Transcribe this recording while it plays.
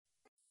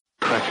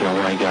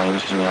my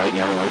guns and right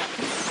now.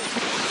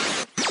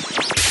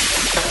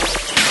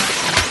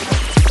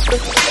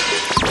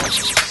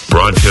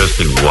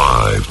 Broadcasting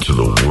live to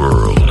the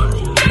world.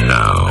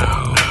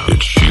 Now,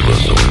 it's Sheila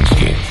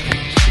Zielinski.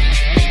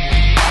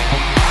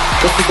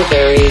 This is a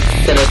very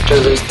sinister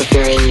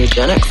Luciferian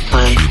eugenics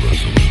plan.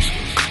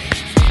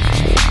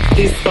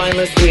 These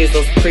spineless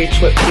weasels preach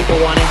what people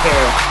want to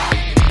hear.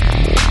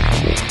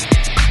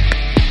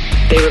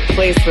 They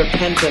replace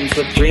repentance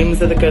with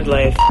dreams of the good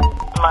life.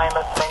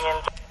 Mindless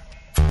minions.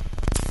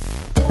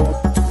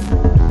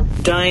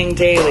 Dying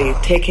daily,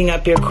 taking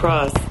up your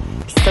cross,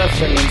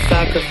 suffering and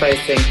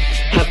sacrificing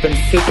have been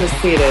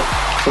superseded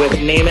with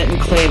name it and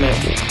claim it.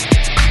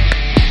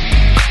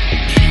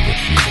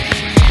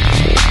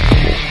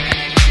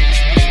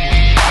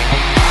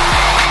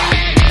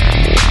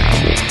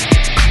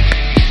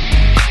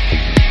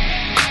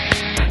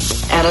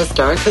 And as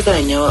dark as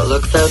I know it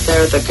looks out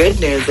there, the good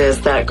news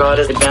is that God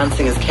is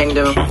advancing his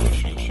kingdom.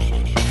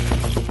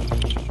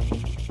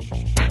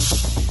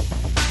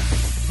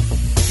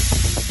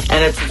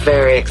 And it's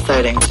very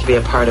exciting to be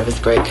a part of his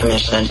great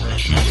commission.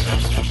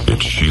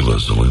 It's Sheila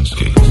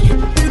Zielinski.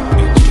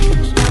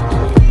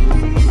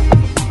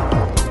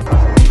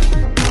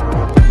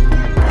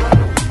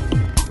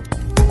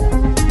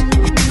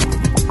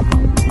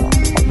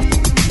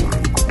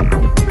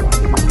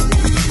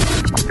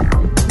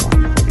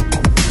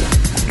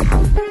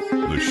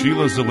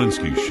 Sheila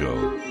Zielinski Show,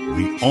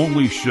 the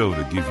only show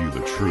to give you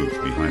the truth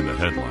behind the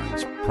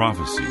headlines,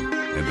 prophecy,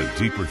 and the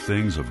deeper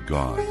things of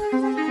God.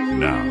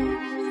 Now,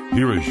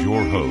 here is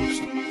your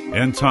host,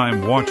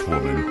 end-time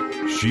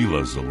watchwoman,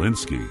 Sheila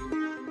Zielinski.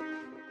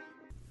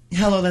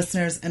 Hello,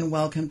 listeners, and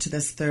welcome to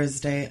this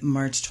Thursday,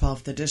 March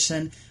 12th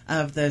edition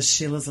of the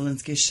Sheila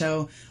Zielinski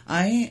Show.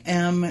 I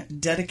am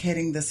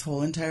dedicating this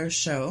whole entire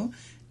show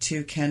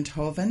to Kent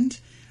Hovind.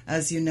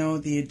 As you know,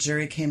 the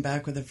jury came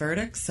back with a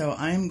verdict, so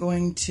I'm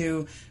going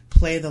to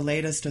play the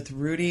latest with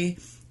Rudy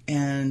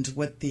and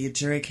what the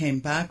jury came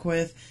back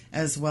with,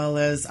 as well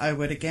as I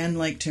would again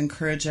like to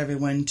encourage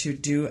everyone to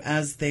do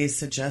as they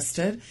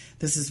suggested.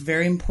 This is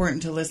very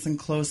important to listen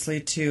closely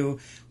to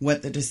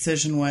what the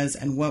decision was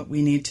and what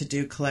we need to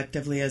do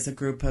collectively as a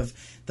group of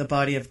the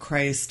body of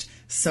Christ.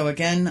 So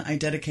again, I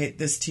dedicate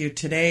this to you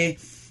today.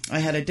 I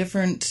had a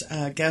different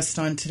guest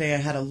on today. I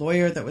had a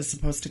lawyer that was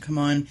supposed to come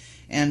on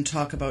and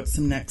talk about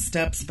some next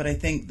steps, but I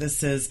think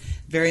this is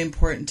very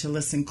important to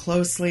listen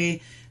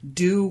closely.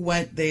 Do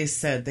what they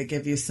said. They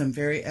give you some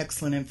very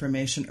excellent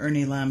information.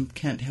 Ernie Lamb,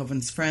 Kent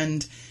Hovind's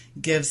friend,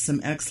 gives some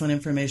excellent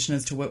information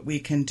as to what we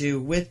can do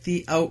with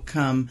the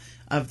outcome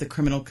of the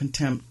criminal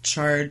contempt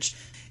charge.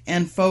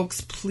 And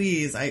folks,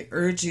 please, I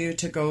urge you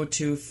to go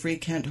to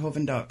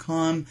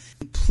freekenthovind.com.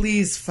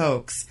 Please,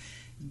 folks,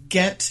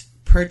 get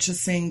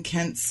purchasing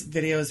Kent's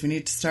videos. We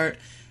need to start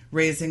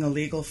raising a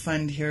legal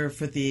fund here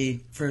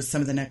for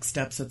some of the next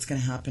steps that's going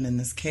to happen in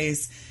this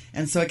case.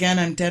 And so again,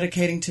 I'm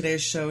dedicating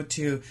today's show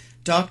to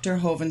Dr.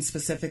 Hovind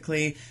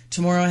specifically.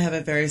 Tomorrow I have a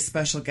very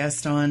special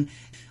guest on.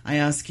 I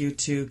ask you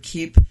to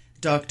keep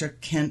Dr.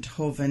 Kent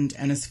Hovind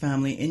and his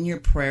family in your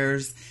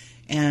prayers.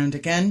 And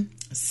again,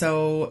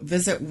 so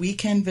visit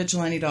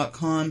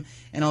weekendvigilante.com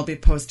and I'll be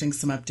posting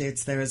some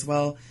updates there as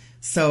well.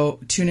 So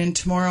tune in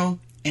tomorrow,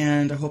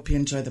 and I hope you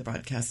enjoy the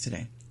broadcast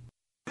today.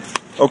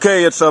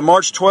 Okay, it's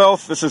March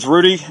 12th. This is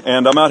Rudy,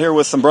 and I'm out here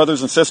with some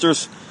brothers and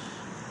sisters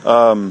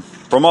from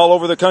all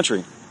over the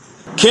country.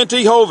 Kent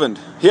E. Hovind,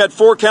 he had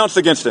 4 counts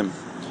against him.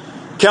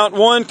 Count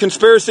 1,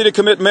 conspiracy to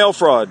commit mail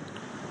fraud,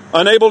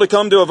 unable to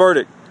come to a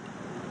verdict.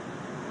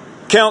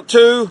 Count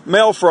 2,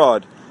 mail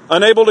fraud,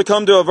 unable to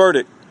come to a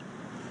verdict.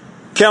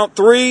 Count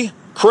 3,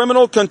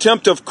 criminal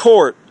contempt of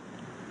court,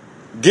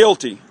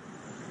 guilty.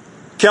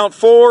 Count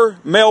 4,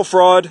 mail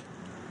fraud,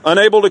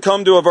 unable to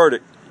come to a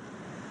verdict.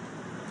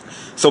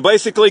 So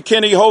basically,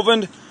 Kent E.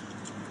 Hovind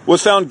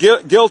was found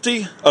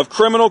guilty of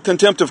criminal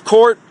contempt of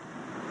court,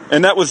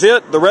 and that was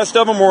it. The rest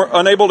of them were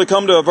unable to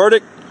come to a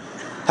verdict.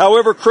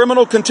 However,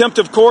 criminal contempt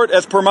of court,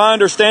 as per my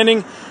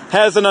understanding,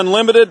 has an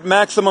unlimited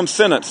maximum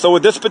sentence. So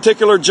with this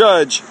particular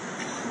judge,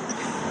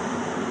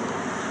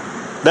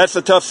 that's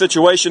a tough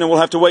situation, and we'll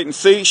have to wait and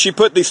see. She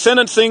put the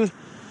sentencing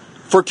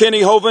for Kent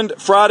E.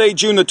 Hovind Friday,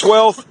 June the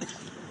 12th,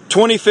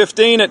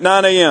 2015 at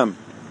 9 a.m.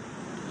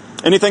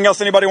 Anything else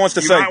anybody wants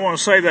to say? You might want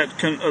to say that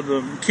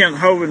the Kent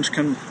Hovind's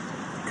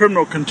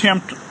criminal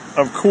contempt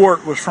of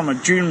court was from a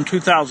June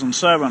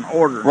 2007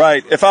 order.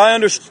 Right. If I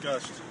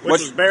understand,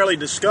 which was barely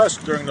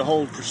discussed during the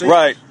whole proceedings.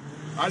 Right.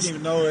 I didn't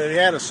even know it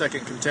had a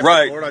second contempt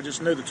of court. I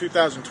just knew the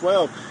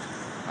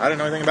 2012. I didn't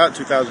know anything about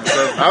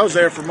 2007. I was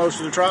there for most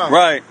of the trial.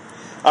 Right.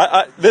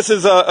 This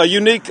is a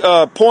unique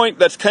point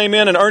that's came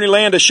in, and Ernie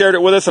Land has shared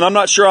it with us, and I'm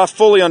not sure I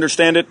fully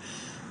understand it,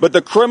 but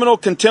the criminal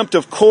contempt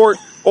of court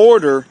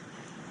order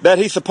that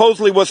he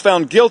supposedly was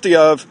found guilty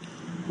of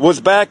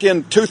was back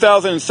in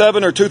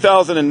 2007 or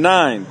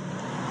 2009.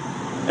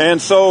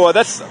 And so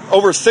that's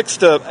over 6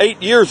 to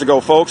 8 years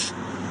ago, folks.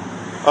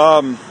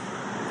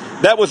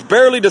 That was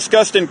barely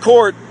discussed in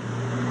court.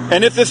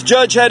 And if this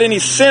judge had any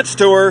sense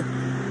to her,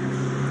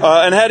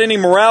 and had any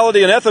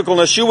morality and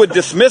ethicalness, you would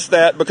dismiss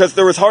that because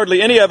there was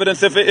hardly any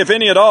evidence, if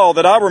any at all,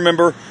 that I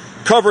remember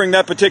covering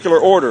that particular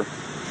order.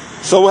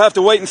 So we'll have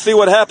to wait and see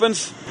what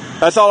happens.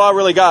 That's all I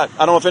really got.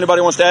 I don't know if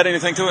anybody wants to add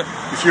anything to it.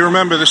 If you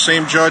remember, the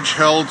same judge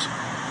held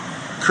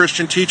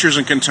Christian teachers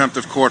in contempt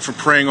of court for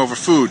praying over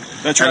food.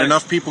 That's right. And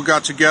enough people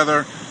got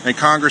together, and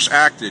Congress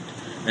acted.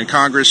 And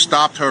Congress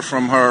stopped her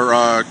from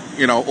her,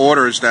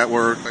 orders that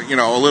were,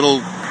 a little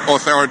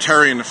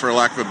authoritarian, for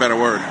lack of a better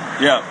word.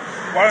 Yeah.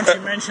 Why don't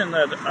you mention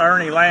that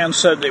Ernie Land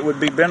said it would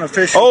be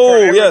beneficial for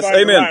everybody yes,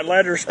 amen. to write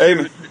letters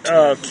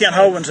to Kent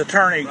Hovind's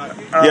attorney,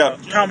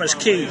 Thomas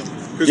Keith.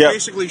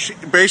 Because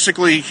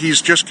basically,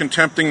 he's just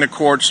contempting the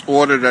court's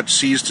order that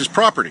seized his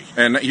property,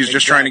 and he's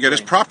just trying to get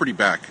his property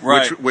back,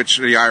 which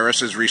the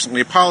IRS has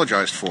recently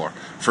apologized for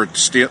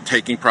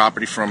taking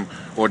property from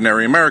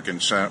ordinary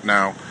Americans.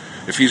 Now,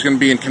 if he's going to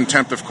be in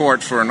contempt of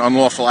court for an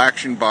unlawful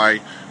action by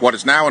what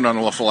is now an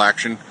unlawful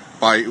action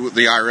by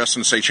the IRS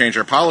and say change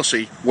our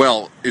policy,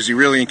 well, is he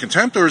really in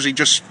contempt, or is he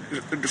just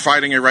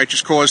fighting a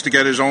righteous cause to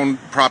get his own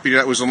property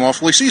that was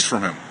unlawfully seized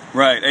from him?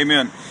 Right,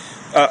 amen.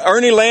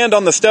 Ernie Land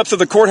on the steps of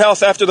the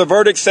courthouse after the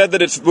verdict said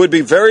that it would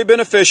be very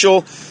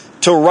beneficial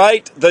to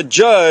write the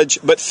judge,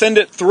 but send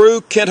it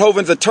through Kent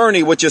Hovind's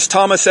attorney, which is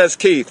Thomas S.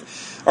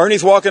 Keith.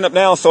 Ernie's walking up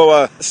now,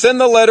 so send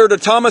the letter to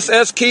Thomas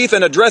S. Keith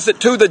and address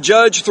it to the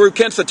judge through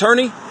Kent's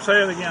attorney.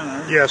 Say it again,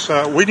 Ernie. Yes,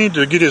 we need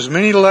to get as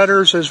many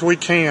letters as we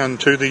can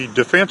to the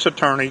defense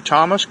attorney,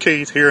 Thomas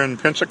Keith, here in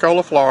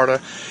Pensacola,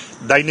 Florida.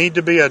 They need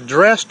to be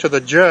addressed to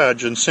the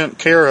judge and sent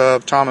care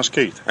of Thomas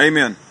Keith.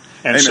 Amen.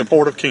 And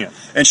support of Kent.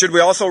 And should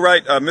we also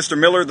write Mr.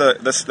 Miller,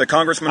 the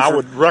congressman? I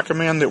would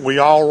recommend that we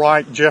all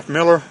write Jeff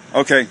Miller.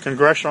 Okay.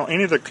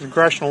 Any of the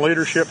congressional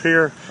leadership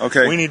here.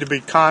 Okay. We need to be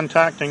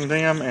contacting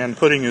them and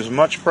putting as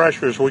much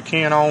pressure as we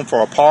can on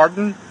for a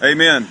pardon.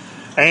 Amen.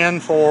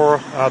 And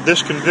for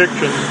this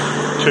conviction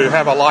to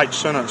have a light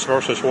sentence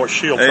versus what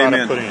she'll try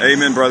to put in.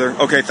 Amen, brother.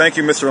 Okay, thank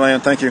you, Mr.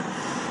 Land. Thank you.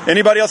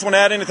 Anybody else want to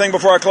add anything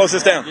before I close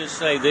this down? I'll just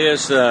say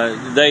this: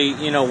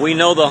 we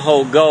know the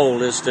whole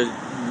goal is to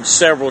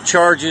several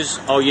charges.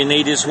 All you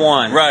need is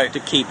one, right,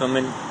 to keep them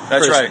in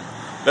That's prison. Right.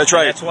 That's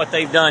right. And that's what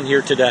they've done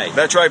here today.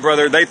 That's right,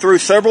 brother. They threw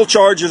several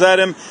charges at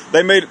him.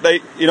 They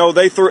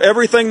threw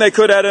everything they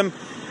could at him,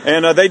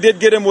 and they did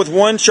get him with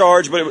one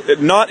charge,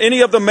 but not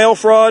any of the mail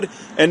fraud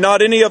and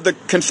not any of the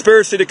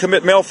conspiracy to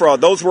commit mail fraud.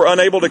 Those were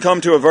unable to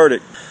come to a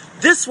verdict.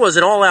 This was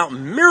an all-out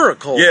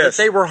miracle that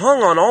they were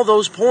hung on all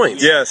those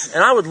points. Yes.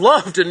 And I would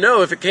love to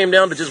know if it came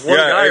down to just one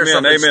guy or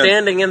something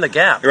standing in the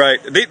gap.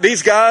 Right.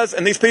 These guys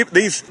and these people,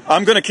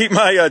 I'm going to keep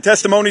my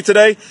testimony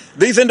today.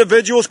 These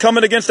individuals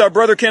coming against our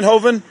brother Kent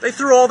Hovind. They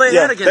threw all they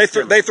had against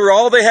him. They threw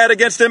all they had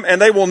against him, and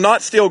they will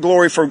not steal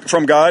glory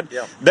from God.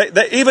 Yeah.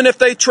 They, even if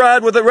they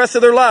tried with the rest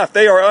of their life,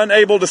 they are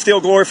unable to steal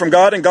glory from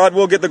God, and God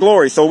will get the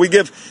glory. So we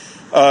give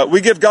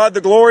God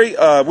the glory.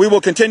 We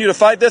will continue to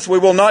fight this. We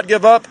will not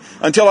give up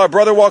until our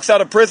brother walks out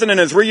of prison and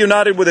is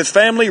reunited with his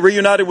family,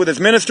 reunited with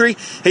his ministry.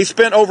 He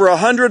spent over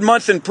 100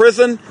 months in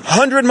prison.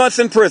 100 months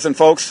in prison,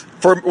 folks,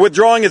 for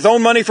withdrawing his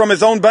own money from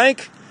his own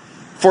bank,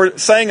 for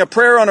saying a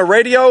prayer on a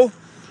radio,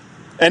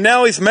 and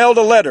now he's mailed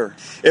a letter.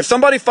 If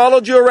somebody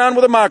followed you around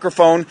with a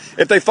microphone,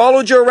 if they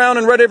followed you around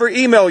and read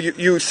every email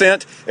you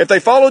sent, if they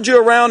followed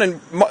you around and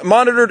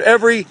monitored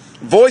every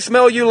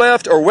voicemail you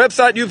left or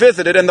website you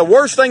visited, and the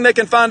worst thing they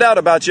can find out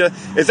about you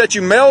is that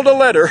you mailed a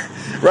letter,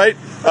 right,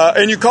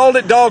 and you called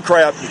it dog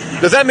crap,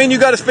 does that mean you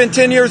got to spend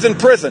 10 years in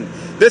prison?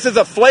 This is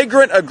a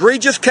flagrant,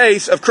 egregious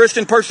case of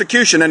Christian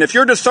persecution, and if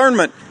your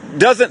discernment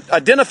doesn't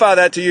identify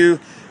that to you,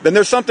 then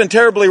there's something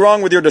terribly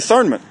wrong with your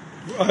discernment.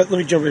 Let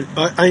me jump in.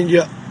 I need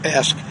to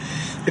ask,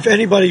 if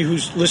anybody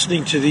who's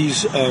listening to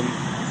these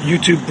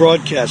YouTube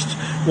broadcasts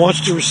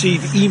wants to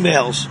receive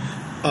emails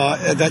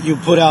that you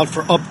put out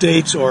for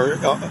updates or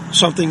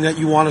something that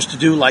you want us to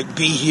do, like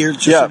be here,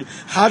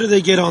 how do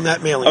they get on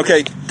that mailing list?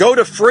 Okay, go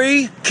to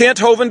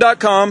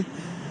freekenthovind.com,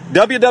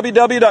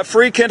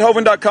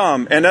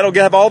 www.freekenthovind.com, and that'll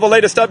have all the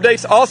latest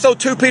updates. Also,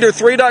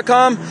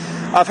 2peter3.com.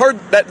 I've heard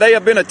that they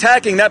have been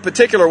attacking that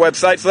particular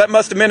website, so that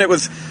must have meant it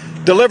was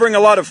delivering a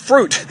lot of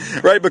fruit,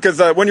 right?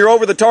 Because when you're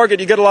over the target,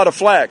 you get a lot of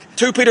flack.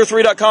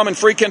 2peter3.com and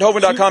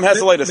freekenthovind.com has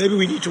the latest. Maybe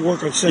we need to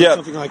work on sending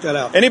something like that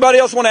out. Anybody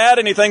else want to add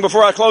anything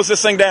before I close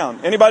this thing down?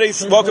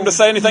 Anybody's welcome to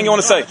say anything you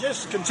want to say.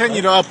 Just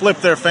continue to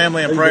uplift their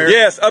family in prayer.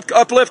 Yes,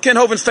 uplift Kent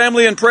Hovind's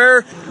family in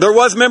prayer. There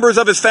was members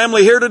of his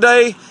family here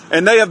today,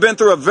 and they have been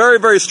through a very,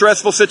 very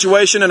stressful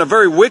situation and a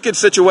very wicked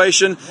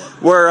situation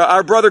where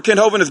our brother Kent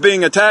Hovind is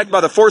being attacked by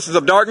the forces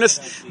of darkness.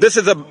 This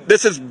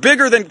is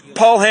bigger than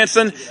Paul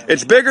Hansen.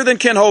 It's bigger than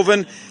Kent Hovind.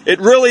 It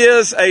really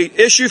is a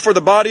issue for the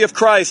body of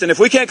Christ. And if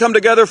we can't come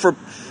together for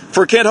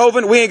Kent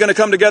Hovind, we ain't going to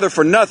come together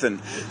for nothing.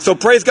 So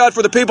praise God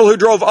for the people who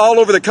drove all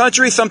over the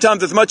country,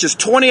 sometimes as much as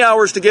 20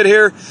 hours to get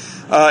here.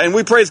 And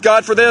we praise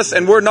God for this,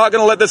 and we're not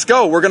going to let this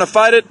go. We're going to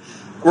fight it.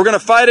 We're going to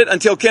fight it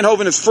until Kent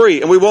Hovind is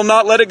free, and we will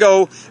not let it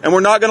go, and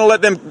we're not going to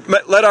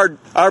let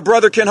our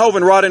brother Kent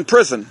Hovind rot in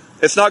prison.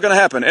 It's not going to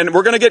happen. And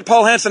we're going to get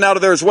Paul Hansen out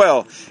of there as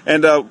well.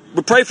 And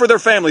we pray for their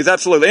families,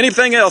 absolutely.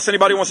 Anything else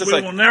anybody wants to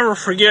say? We will never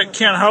forget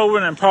Kent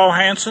Hovind and Paul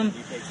Hansen,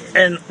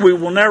 and we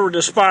will never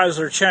despise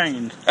their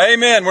chains.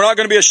 Amen. We're not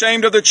going to be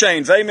ashamed of their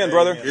chains. Amen,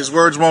 brother. His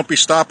words won't be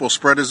stopped. We'll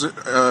spread his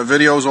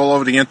videos all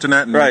over the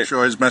internet and make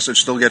sure his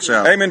message still gets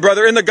out. Amen,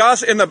 brother. In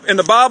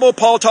the Bible,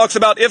 Paul talks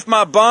about if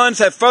my bonds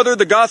have furthered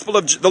the gospel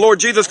of the Lord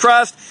Jesus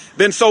Christ,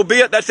 then so be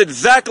it. That's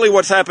exactly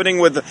what's happening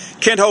with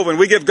Kent Hovind.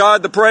 We give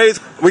God the praise.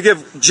 We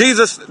give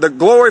Jesus the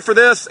glory for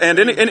this. And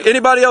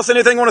anybody else,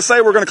 anything want to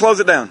say? We're going to close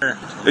it down.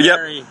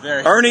 Very.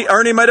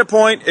 Ernie made a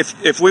point.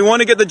 If we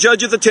want to get the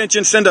judge's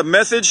attention, send a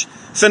message,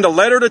 send a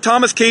letter to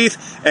Thomas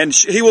Keith, and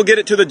he will get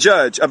it to the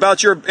judge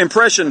about your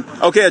impression.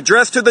 Okay,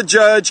 addressed to the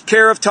judge,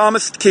 care of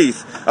Thomas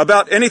Keith,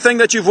 about anything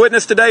that you've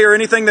witnessed today or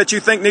anything that you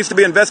think needs to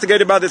be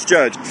investigated by this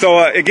judge.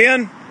 So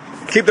again,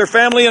 keep their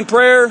family in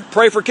prayer.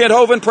 Pray for Kent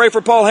Hovind. Pray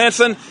for Paul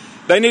Hansen.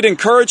 They need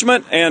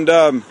encouragement, and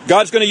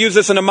God's going to use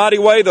this in a mighty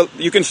way.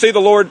 You can see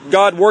the Lord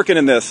God working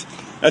in this.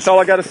 That's all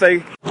I got to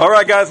say. All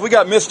right, guys, we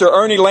got Mr.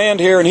 Ernie Land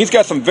here, and he's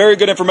got some very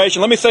good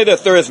information. Let me say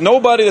this. There is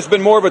nobody that's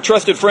been more of a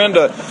trusted friend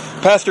to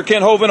Pastor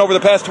Kent Hovind over the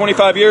past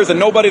 25 years, and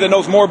nobody that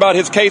knows more about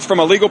his case from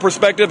a legal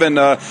perspective. And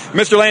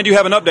Mr. Land, you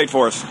have an update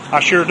for us. I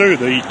sure do.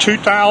 The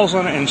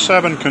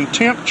 2007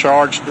 contempt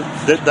charge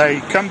that they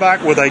come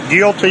back with a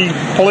guilty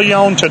plea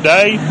on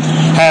today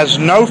has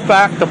no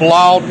fact of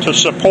law to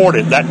support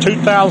it. That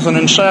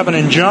 2007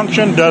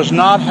 injunction does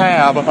not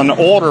have an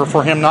order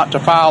for him not to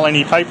file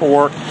any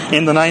paperwork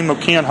in the name of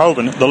Kent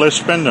Hovind, the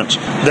list defendants.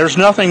 There's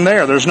nothing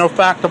there. There's no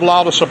fact of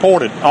law to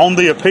support it. On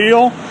the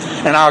appeal,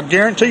 and I'll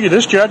guarantee you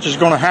this judge is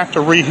going to have to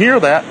rehear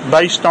that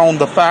based on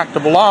the fact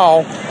of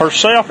law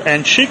herself,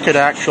 and she could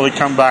actually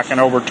come back and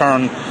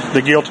overturn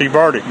the guilty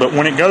verdict. But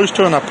when it goes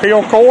to an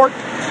appeal court,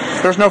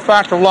 there's no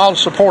fact of law to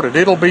support it.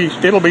 It'll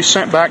be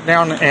sent back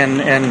down,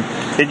 and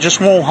it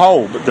just won't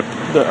hold. But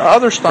the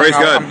other thing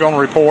I'm going to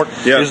report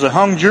is the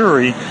hung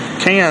jury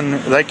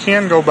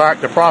can go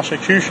back. The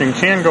prosecution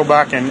can go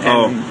back and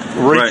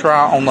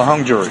retry on the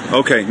hung jury.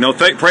 Okay,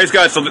 praise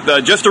God.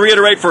 So just to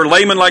reiterate for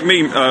laymen like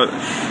me,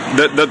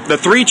 the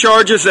three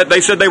charges that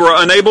they said they were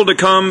unable to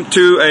come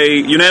to a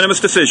unanimous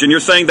decision. You're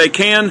saying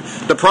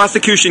the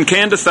prosecution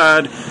can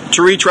decide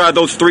to retry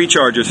those three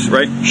charges,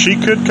 right? She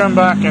could come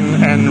back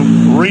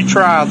and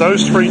retry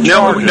those three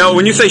charges. No,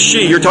 when you say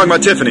she, you're talking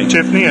about Tiffany.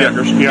 Tiffany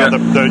Eggers,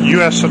 the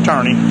U.S.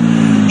 attorney.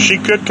 She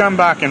could come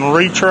back and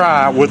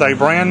retry with a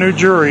brand new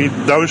jury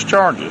those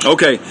charges.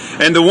 Okay.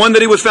 And the one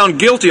that he was found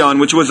guilty on,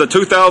 which was a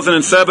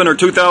 2007 or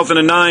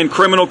 2009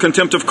 criminal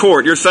contempt of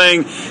court, you're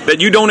saying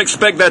that you don't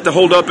expect that to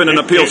hold up in an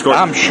appeals court?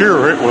 I'm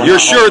sure it will. You're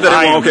sure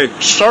that it will?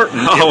 Okay. Certain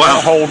it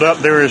will hold up.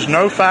 There is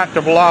no fact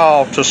of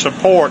law to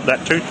support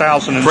that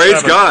 2007.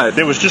 Praise God.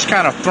 It was just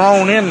kind of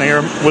thrown in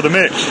there with a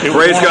mix. It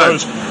Praise was one God.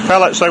 of those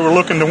pellets they were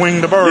looking to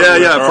wing the bird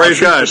with, praise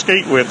God. To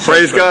skeet with.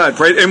 Praise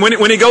God. And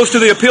when he goes to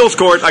the appeals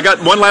court, I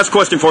got one last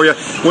question for you.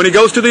 When he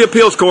goes to the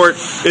appeals court,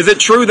 is it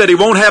true that he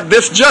won't have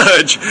this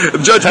judge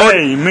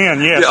Martin?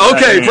 Amen, yes.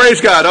 Okay, amen.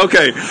 Praise God.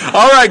 Okay.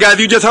 All right, guys,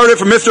 you just heard it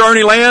from Mr.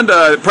 Ernie Land.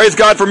 Praise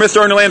God for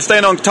Mr. Ernie Land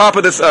staying on top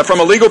of this from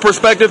a legal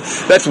perspective.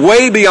 That's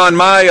way beyond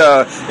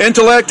my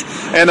intellect.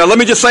 And let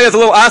me just say, as a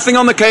little icing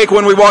on the cake,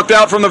 when we walked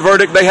out from the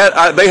verdict, they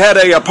had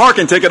a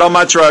parking ticket on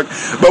my truck.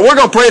 But we're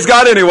going to praise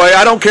God anyway.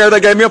 I don't care. They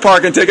gave me a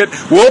parking ticket.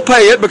 We'll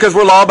pay it because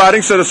we're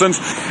law-abiding citizens.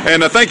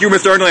 And thank you,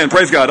 Mr. Ernie Land.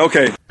 Praise God.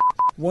 Okay.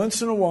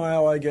 Once in a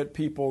while, I get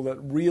people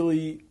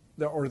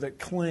that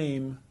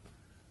claim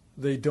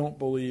they don't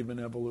believe in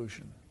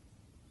evolution.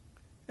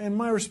 And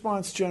my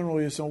response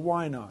generally is,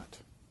 why not?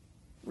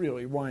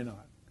 Really, why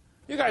not?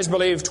 You guys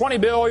believe 20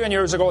 billion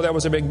years ago there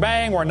was a Big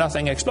Bang where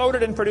nothing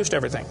exploded and produced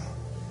everything.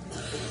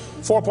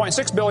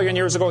 4.6 billion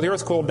years ago the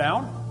Earth cooled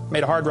down,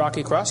 made a hard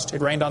rocky crust.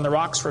 It rained on the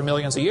rocks for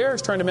millions of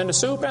years, turned them into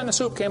soup, and the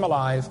soup came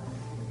alive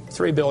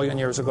 3 billion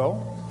years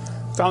ago.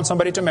 Found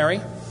somebody to marry.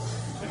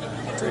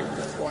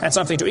 And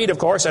something to eat, of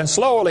course, and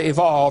slowly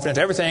evolved into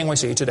everything we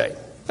see today.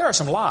 There are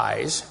some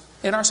lies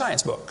in our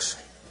science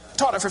books.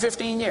 Taught it for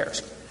 15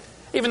 years.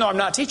 Even though I'm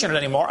not teaching it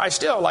anymore, I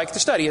still like to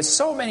study. It's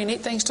so many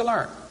neat things to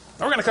learn.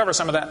 We're going to cover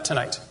some of that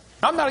tonight.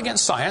 I'm not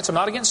against science. I'm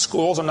not against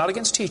schools. I'm not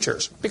against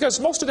teachers. Because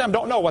most of them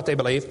don't know what they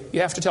believe. You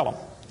have to tell them.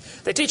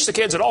 They teach the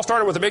kids it all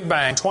started with a Big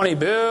Bang 20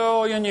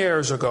 billion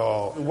years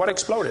ago. What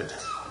exploded?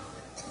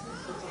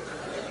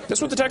 This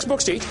is what the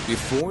textbooks teach.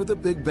 Before the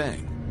Big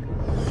Bang,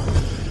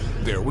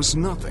 there was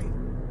nothing.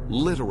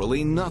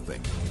 Literally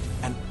nothing.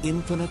 An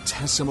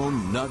infinitesimal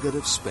nugget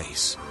of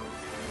space.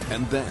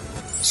 And then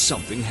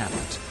something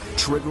happened,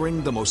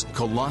 triggering the most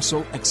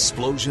colossal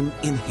explosion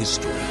in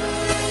history.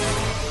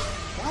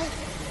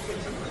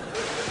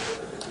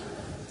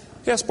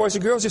 Yes, boys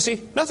and girls, you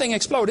see, nothing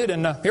exploded,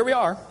 and here we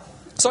are.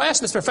 So I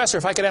asked this professor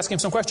if I could ask him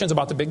some questions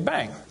about the Big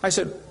Bang. I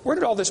said, where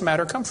did all this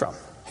matter come from?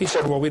 He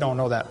said, well, we don't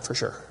know that for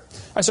sure.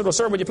 I said, well,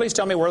 sir, would you please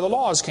tell me where the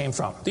laws came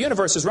from? The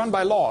universe is run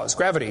by laws,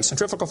 gravity,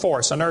 centrifugal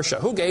force, inertia.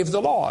 Who gave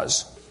the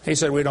laws? He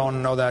said, we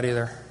don't know that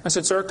either. I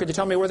said, sir, could you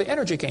tell me where the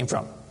energy came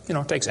from? You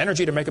know, it takes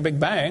energy to make a Big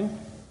Bang.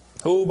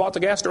 Who bought the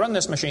gas to run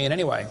this machine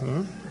anyway?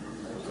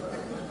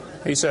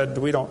 He said,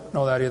 we don't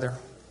know that either.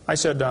 I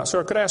said,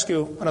 sir, could I ask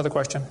you another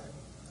question?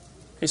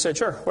 He said,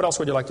 sure. What else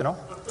would you like to know?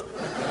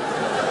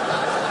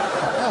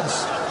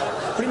 Else?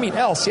 What do you mean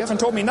else? You haven't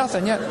told me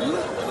nothing yet.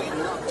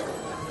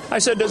 I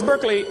said, does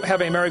Berkeley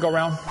have a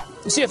merry-go-round?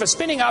 You see, if a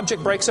spinning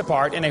object breaks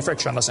apart in a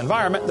frictionless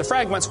environment, the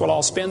fragments will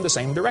all spin the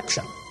same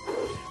direction.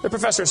 The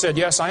professor said,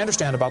 yes, I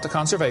understand about the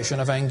conservation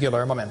of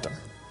angular momentum.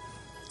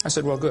 I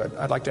said, well, good.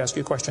 I'd like to ask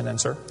you a question then,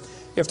 sir.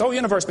 If the whole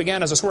universe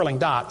began as a swirling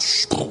dot,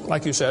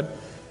 like you said,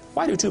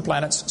 why do two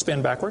planets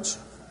spin backwards?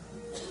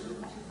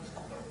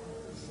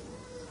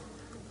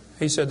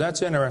 He said,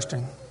 that's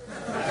interesting.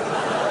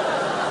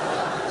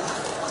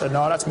 I said,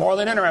 no, that's more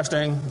than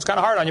interesting. It's kind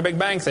of hard on your Big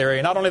Bang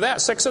Theory. Not only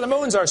that, 6 of the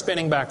moons are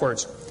spinning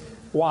backwards.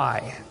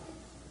 Why?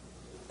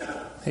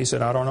 He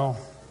said, I don't know.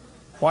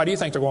 Why do you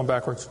think they're going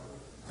backwards?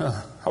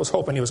 I was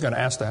hoping he was going to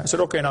ask that. I said,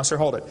 okay, now, sir,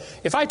 hold it.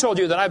 If I told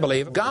you that I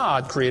believe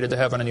God created the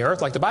heaven and the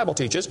earth, like the Bible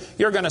teaches,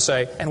 you're going to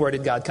say, and where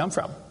did God come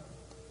from?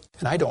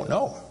 And I don't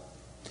know.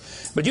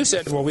 But you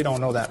said, well, we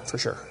don't know that for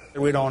sure.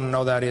 We don't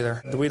know that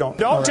either.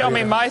 Don't tell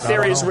me my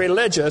theory is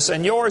religious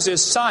and yours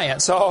is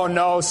science. Oh,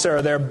 no,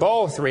 sir, they're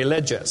both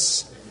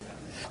religious.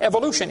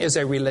 Evolution is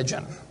a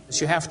religion.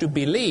 You have to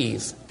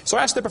believe. So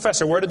I asked the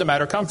professor, where did the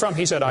matter come from?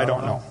 He said, I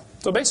don't know.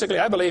 So basically,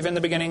 I believe in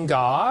the beginning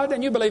God,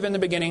 and you believe in the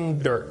beginning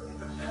dirt.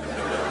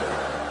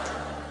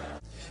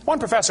 One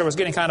professor was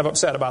getting kind of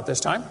upset about this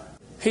time.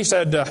 He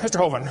said, Mr.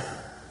 Hovind,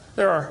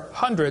 there are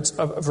hundreds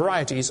of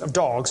varieties of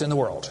dogs in the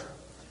world.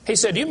 He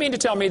said, do you mean to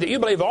tell me that you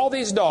believe all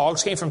these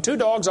dogs came from 2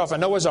 dogs off of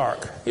Noah's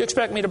Ark? You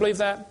expect me to believe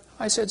that?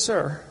 I said,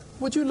 sir,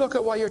 would you look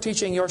at what you're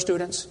teaching your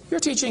students? You're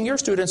teaching your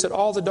students that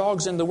all the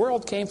dogs in the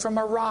world came from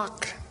a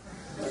rock.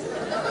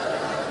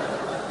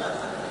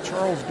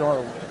 Charles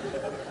Darwin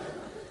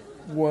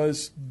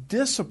was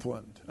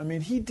disciplined. I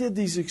mean, he did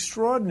these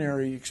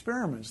extraordinary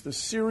experiments, this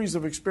series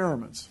of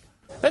experiments.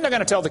 Then they're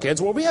going to tell the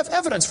kids, well, we have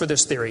evidence for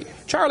this theory.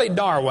 Charlie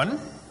Darwin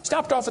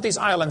stopped off at these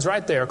islands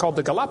right there called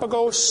the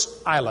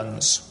Galapagos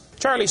Islands.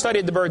 Charlie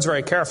studied the birds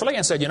very carefully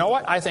and said, you know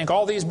what? I think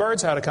all these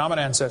birds had a common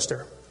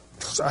ancestor.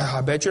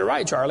 I bet you're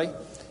right, Charlie.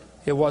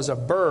 It was a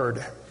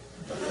bird.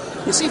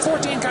 You see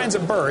 14 kinds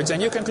of birds,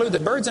 and you conclude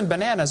that birds and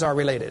bananas are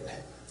related.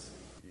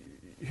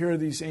 Here are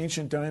these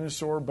ancient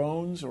dinosaur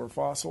bones or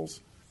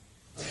fossils.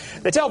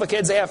 They tell the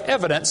kids they have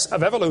evidence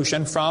of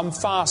evolution from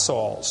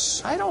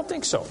fossils. I don't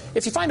think so.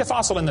 If you find a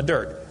fossil in the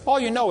dirt, all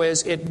you know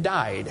is it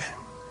died.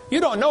 You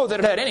don't know that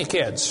it had any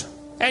kids.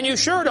 And you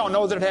sure don't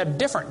know that it had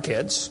different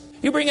kids.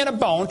 You bring in a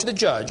bone to the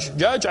judge.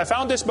 Judge, I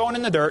found this bone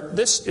in the dirt.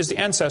 This is the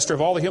ancestor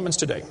of all the humans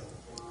today.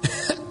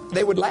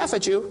 They would laugh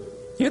at you.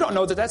 You don't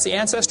know that that's the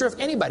ancestor of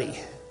anybody.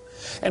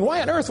 And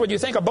why on earth would you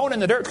think a bone in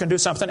the dirt can do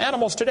something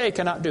animals today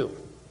cannot do?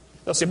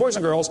 They'll say, boys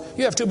and girls,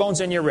 you have 2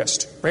 bones in your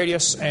wrist,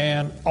 radius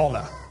and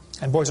ulna.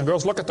 And boys and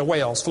girls, look at the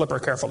whale's flipper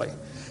carefully.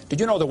 Did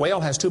you know the whale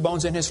has 2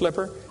 bones in his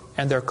flipper?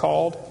 And they're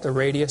called the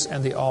radius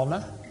and the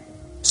ulna?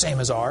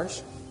 Same as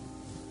ours.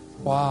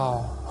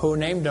 Wow. Who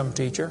named them,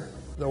 teacher?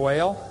 The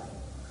whale?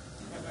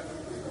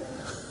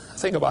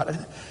 Think about it.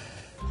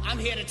 I'm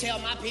here to tell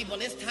my people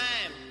it's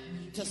time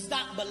to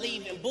stop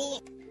believing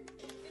bull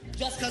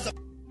just because I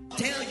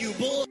tell you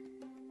bull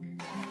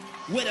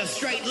with a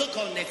straight look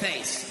on their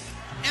face.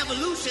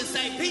 Evolution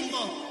say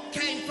people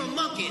came from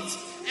monkeys.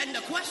 And the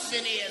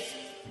question is,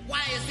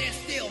 why is there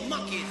still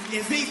monkeys?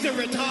 Is these the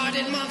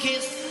retarded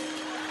monkeys?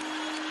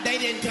 They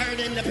didn't turn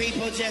into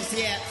people just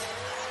yet.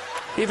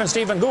 Even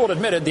Stephen Gould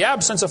admitted the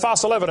absence of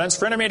fossil evidence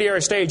for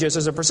intermediary stages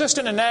is a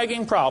persistent and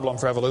nagging problem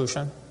for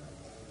evolution.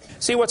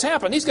 See, what's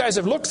happened, these guys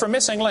have looked for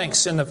missing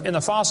links in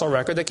the fossil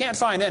record. They can't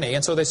find any,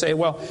 and so they say,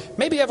 well,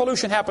 maybe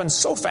evolution happened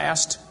so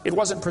fast it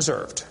wasn't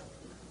preserved.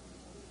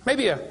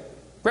 Maybe a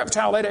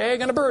reptile laid an egg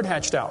and a bird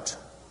hatched out.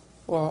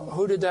 Well,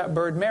 who did that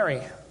bird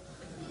marry?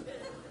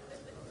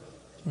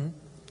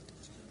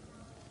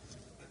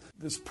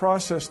 This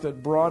process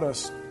that brought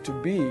us to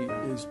be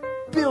is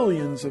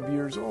billions of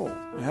years old.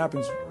 It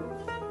happens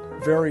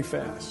very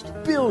fast.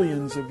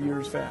 Billions of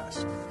years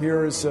fast.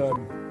 Here is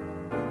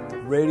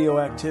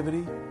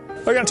radioactivity.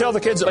 We're going to tell the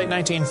kids in the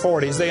late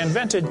 1940s they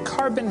invented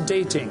carbon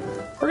dating.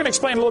 We're going to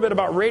explain a little bit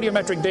about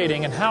radiometric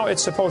dating and how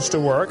it's supposed to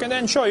work, and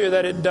then show you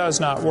that it does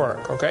not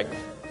work, okay?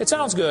 It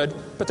sounds good,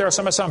 but there are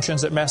some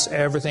assumptions that mess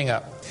everything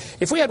up.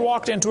 If we had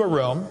walked into a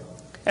room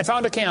and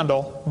found a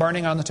candle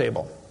burning on the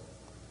table,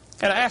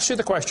 and I asked you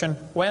the question,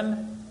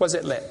 when was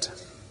it lit?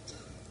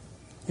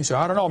 You say,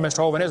 I don't know, Mr.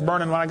 Hovind, it's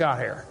burning when I got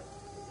here.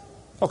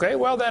 Okay,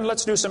 well then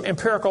let's do some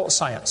empirical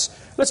science.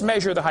 Let's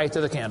measure the height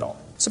of the candle.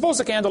 Suppose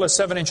the candle is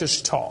 7 inches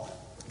tall.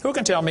 Who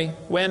can tell me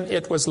when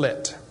it was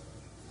lit?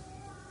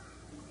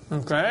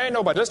 Okay,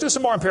 nobody. Let's do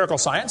some more empirical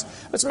science.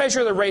 Let's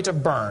measure the rate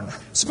of burn.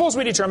 Suppose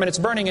we determine it's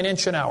burning 1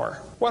 inch an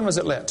hour. When was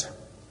it lit?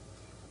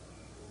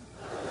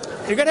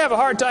 You're going to have a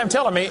hard time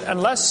telling me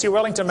unless you're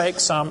willing to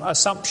make some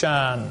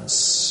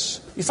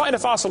assumptions. You find a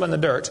fossil in the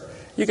dirt,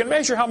 you can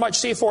measure how much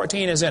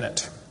C14 is in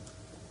it.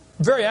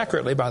 Very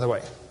accurately, by the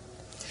way.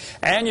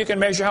 And you can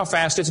measure how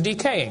fast it's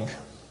decaying.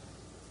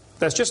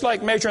 That's just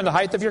like measuring the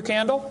height of your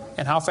candle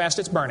and how fast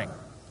it's burning.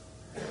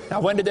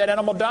 Now, when did that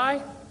animal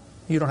die?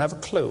 You don't have a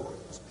clue.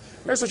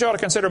 Here's what you ought to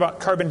consider about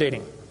carbon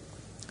dating.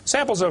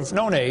 Samples of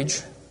known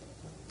age,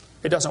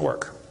 it doesn't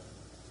work.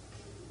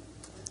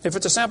 If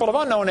it's a sample of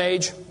unknown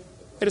age,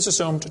 it is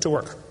assumed to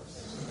work.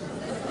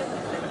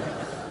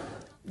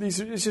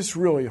 It's just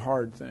really a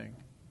hard thing.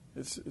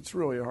 It's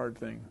really a hard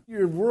thing.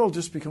 Your world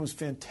just becomes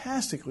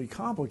fantastically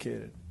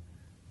complicated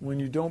when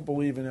you don't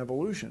believe in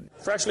evolution.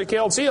 Freshly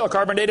killed seal,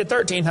 carbon dated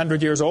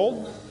 1,300 years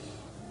old.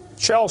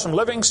 Shells from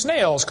living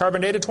snails,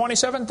 carbon dated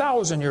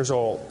 27,000 years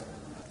old.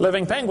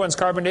 Living penguins,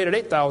 carbon dated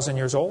 8,000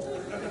 years old.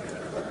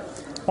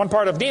 One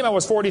part of Dima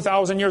was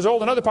 40,000 years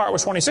old, another part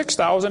was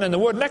 26,000, and the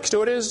wood next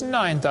to it is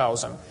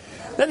 9,000.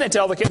 Then they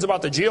tell the kids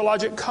about the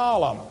geologic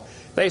column.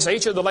 They say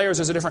each of the layers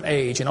is a different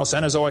age,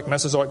 Cenozoic,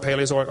 Mesozoic,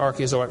 Paleozoic,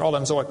 Archeozoic, all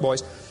them Zoic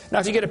boys. Now,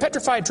 if you get a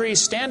petrified tree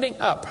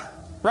standing up,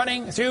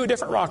 running through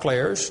different rock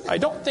layers, I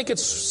don't think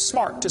it's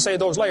smart to say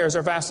those layers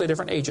are vastly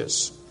different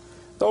ages.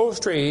 Those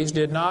trees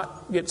did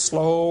not get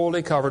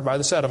slowly covered by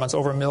the sediments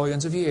over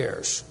millions of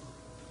years.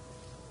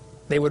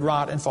 They would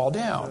rot and fall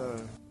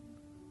down.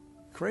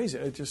 Crazy.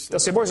 They'll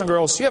say, boys and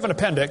girls, you have an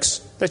appendix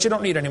that you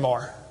don't need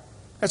anymore.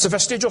 That's a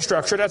vestigial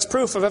structure. That's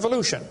proof of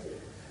evolution.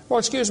 Well,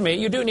 excuse me,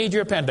 you do need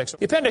your appendix.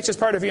 The appendix is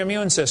part of your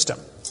immune system.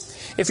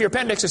 If your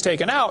appendix is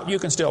taken out, you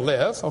can still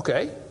live,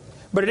 okay,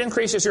 but it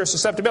increases your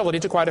susceptibility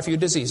to quite a few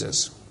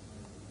diseases.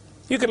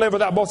 You could live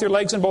without both your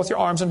legs and both your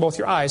arms and both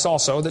your eyes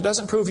also. That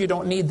doesn't prove you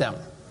don't need them.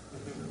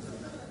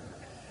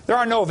 There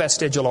are no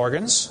vestigial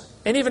organs,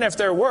 and even if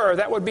there were,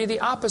 that would be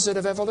the opposite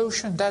of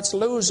evolution. That's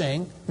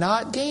losing,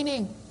 not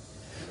gaining.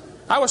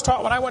 I was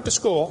taught when I went to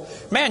school,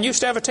 man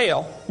used to have a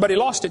tail, but he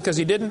lost it because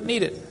he didn't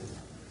need it.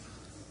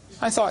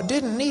 I thought,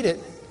 didn't need it?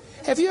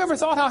 Have you ever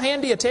thought how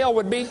handy a tail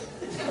would be?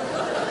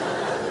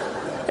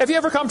 Have you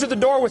ever come to the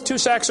door with 2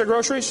 sacks of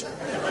groceries?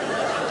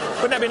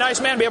 Wouldn't that be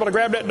nice, man, be able to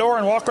grab that door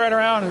and walk right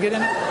around and get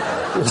in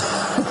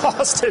it?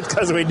 Lost it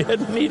because we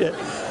didn't need it.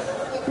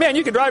 Man,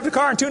 you could drive the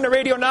car and tune the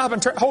radio knob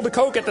and hold a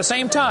Coke at the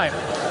same time.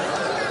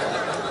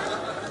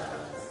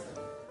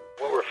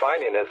 What we're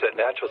finding is that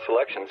natural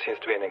selection seems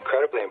to be an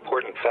incredibly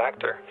important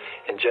factor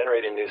in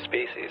generating new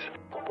species.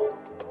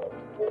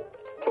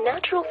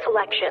 Natural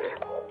selection,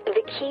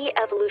 the key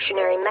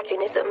evolutionary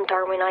mechanism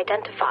Darwin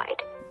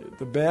identified.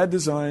 The bad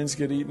designs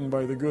get eaten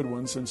by the good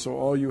ones, and so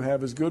all you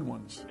have is good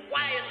ones.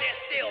 Why is there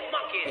still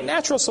monkeys?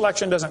 Natural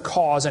selection doesn't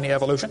cause any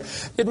evolution.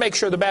 It makes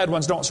sure the bad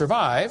ones don't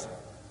survive,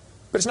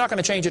 but it's not going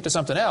to change it to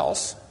something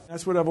else.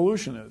 That's what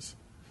evolution is.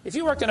 If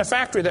you worked in a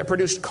factory that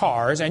produced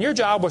cars, and your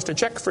job was to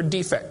check for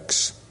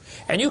defects,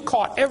 and you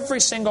caught every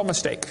single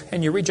mistake,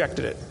 and you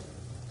rejected it,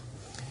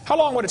 how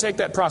long would it take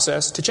that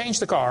process to change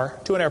the car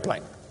to an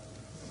airplane?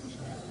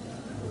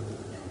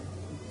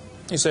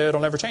 You say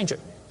it'll never change it.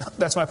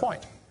 That's my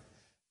point.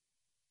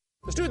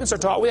 The students are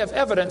taught we have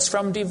evidence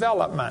from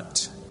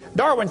development.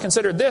 Darwin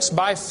considered this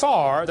by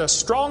far the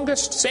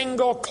strongest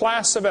single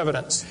class of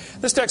evidence.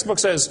 This textbook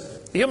says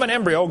the human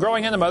embryo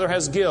growing in the mother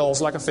has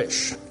gills like a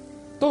fish.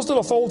 Those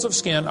little folds of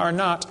skin are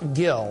not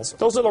gills.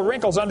 Those little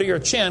wrinkles under your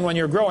chin when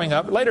you're growing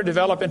up later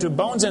develop into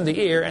bones in the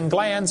ear and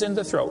glands in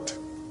the throat.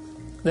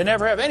 They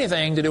never have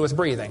anything to do with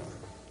breathing.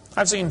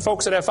 I've seen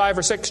folks that have 5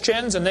 or 6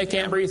 chins and they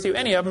can't breathe through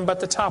any of them but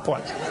the top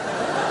one.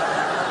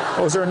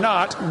 Those are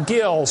not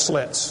gill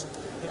slits.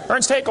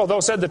 Ernst Haeckel,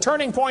 though, said the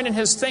turning point in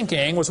his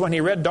thinking was when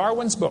he read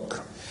Darwin's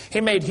book. He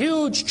made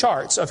huge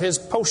charts of his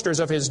posters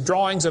of his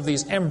drawings of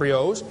these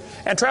embryos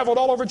and traveled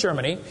all over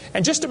Germany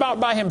and just about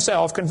by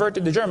himself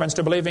converted the Germans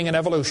to believing in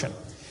evolution.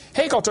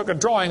 Haeckel took a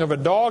drawing of a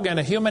dog and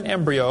a human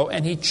embryo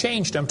and he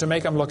changed them to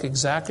make them look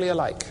exactly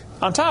alike.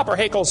 On top are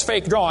Haeckel's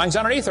fake drawings.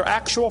 Underneath are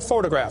actual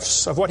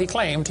photographs of what he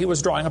claimed he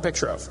was drawing a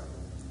picture of.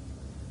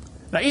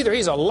 Now, either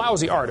he's a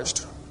lousy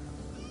artist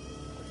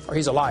or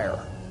he's a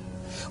liar.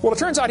 Well, it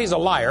turns out he's a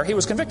liar. He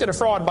was convicted of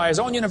fraud by his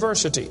own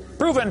university,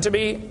 proven to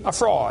be a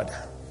fraud.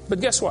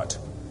 But guess what?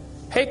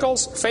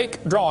 Haeckel's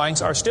fake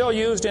drawings are still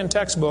used in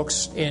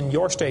textbooks in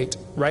your state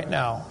right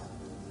now.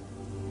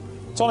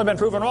 It's only been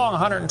proven wrong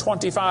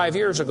 125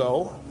 years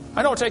ago.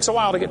 I know it takes a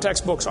while to get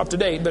textbooks up to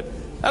date, but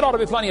that ought to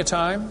be plenty of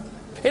time.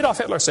 Adolf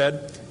Hitler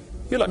said,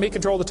 "You let me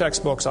control the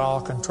textbooks,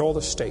 I'll control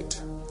the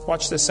state."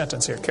 Watch this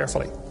sentence here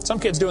carefully. Some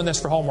kid's doing this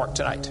for homework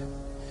tonight.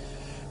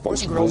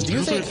 Boys and girls, do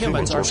you think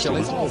humans are still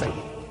evolving?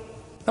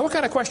 Now, what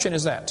kind of question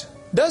is that?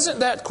 Doesn't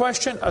that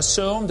question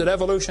assume that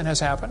evolution has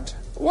happened?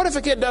 What if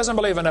a kid doesn't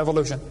believe in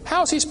evolution?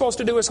 How's he supposed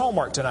to do his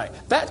homework tonight?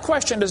 That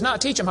question does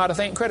not teach him how to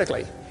think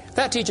critically.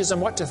 That teaches him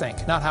what to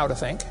think, not how to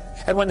think.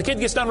 And when the kid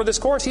gets done with this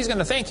course, he's going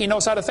to think he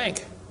knows how to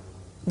think.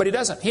 But he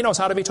doesn't. He knows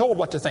how to be told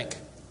what to think.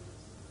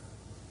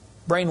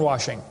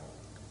 Brainwashing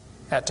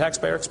at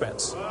taxpayer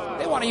expense.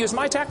 They want to use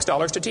my tax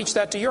dollars to teach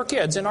that to your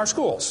kids in our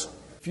schools.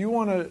 If you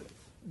want to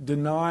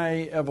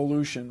deny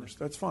evolution,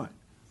 that's fine.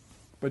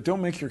 But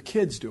don't make your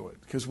kids do it,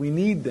 because we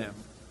need them.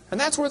 And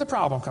that's where the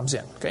problem comes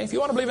in. Okay? If you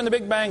want to believe in the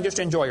Big Bang, just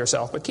enjoy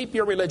yourself, but keep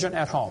your religion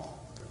at home.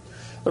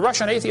 The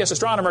Russian atheist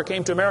astronomer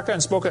came to America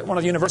and spoke at one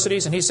of the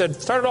universities, and he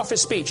started off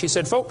his speech, he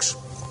said, "Folks,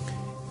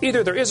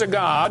 either there is a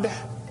God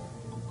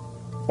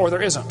or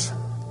there isn't.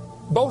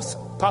 Both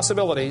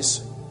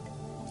possibilities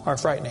are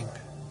frightening."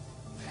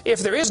 if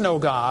there is no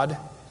God,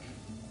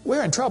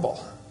 we're in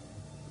trouble.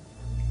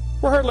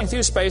 We're hurtling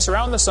through space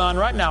around the sun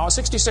right now at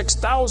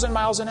 66,000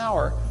 miles an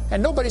hour,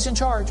 and nobody's in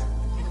charge.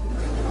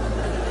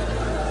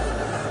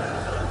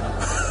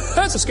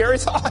 That's a scary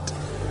thought.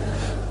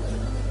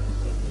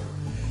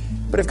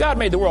 But if God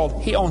made the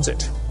world, He owns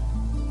it.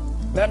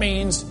 That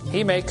means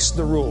He makes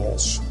the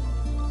rules.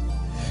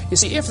 You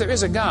see, if there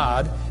is a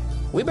God,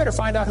 we better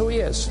find out who He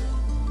is,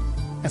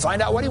 and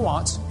find out what He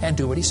wants, and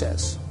do what He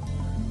says.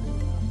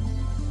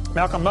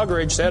 Malcolm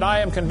Muggeridge said, "I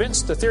am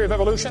convinced the theory of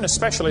evolution,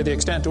 especially the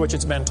extent to which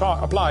it's been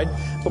applied,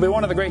 will be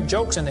one of the great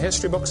jokes in the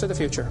history books of the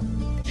future."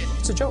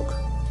 It's a joke.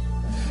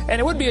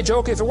 And it would be a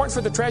joke if it weren't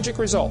for the tragic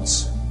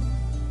results.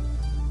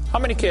 How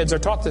many kids are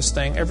taught this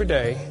thing every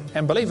day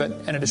and believe it,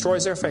 and it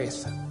destroys their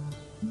faith?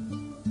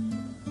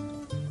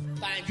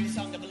 Find you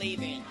something to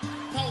believe in.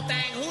 Whole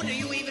thing, who do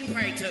you even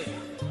pray to?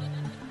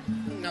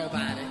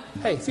 Nobody.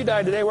 Hey, if you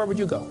died today, where would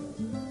you go?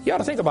 You ought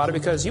to think about it,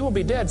 because you will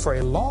be dead for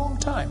a long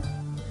time.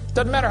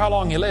 Doesn't matter how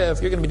long you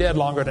live, you're going to be dead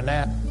longer than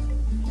that.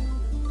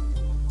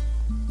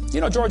 You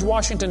know, George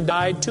Washington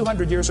died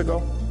 200 years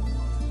ago,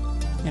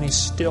 and he's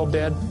still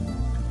dead.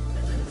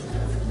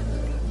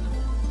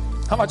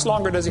 How much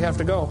longer does he have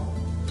to go?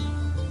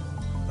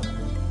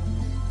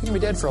 You're going to be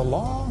dead for a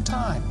long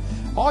time.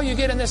 All you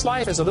get in this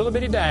life is a little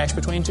bitty dash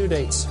between two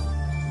dates.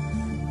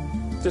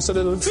 Just a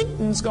little,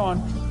 and it's gone.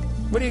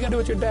 What are you going to do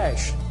with your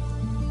dash?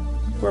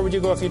 Where would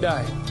you go if you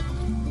died?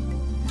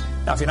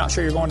 Now, if you're not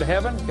sure you're going to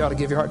heaven, you ought to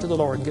give your heart to the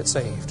Lord and get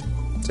saved.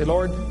 Say,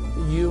 "Lord,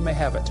 you may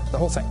have it," the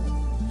whole thing.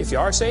 If you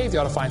are saved, you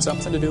ought to find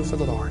something to do for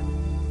the Lord.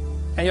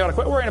 And you ought to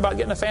quit worrying about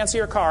getting a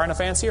fancier car and a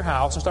fancier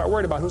house and start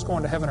worrying about who's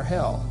going to heaven or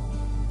hell.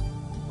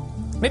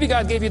 Maybe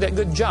God gave you that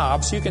good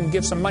job so you can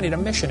give some money to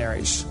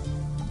missionaries,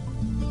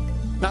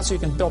 not so you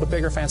can build a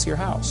bigger, fancier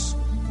house.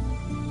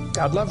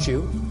 God loves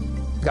you.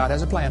 God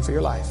has a plan for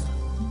your life.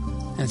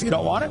 And if you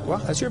don't want it, well,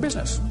 that's your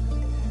business.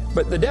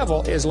 But the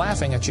devil is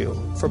laughing at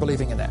you for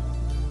believing in that.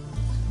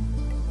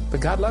 But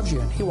God loves you,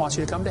 and He wants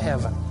you to come to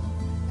heaven.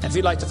 And if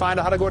you'd like to find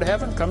out how to go to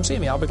heaven, come see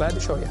me. I'll be glad to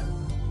show you.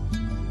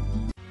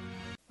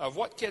 Of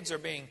what kids are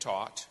being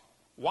taught,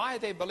 why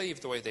they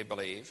believe the way they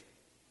believe,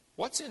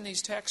 what's in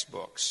these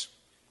textbooks,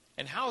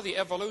 and how the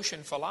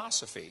evolution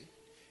philosophy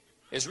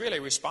is really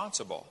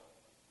responsible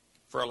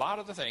for a lot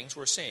of the things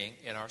we're seeing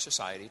in our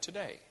society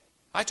today.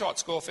 I taught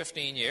school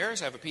 15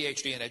 years. I have a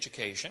PhD in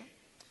education.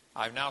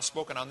 I've now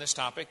spoken on this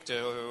topic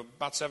to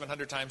about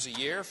 700 times a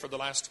year for the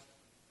last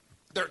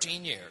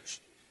 13 years.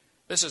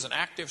 This is an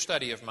active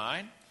study of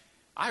mine.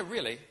 I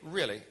really,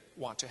 really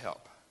want to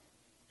help.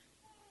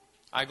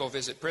 I go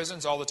visit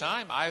prisons all the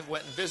time. I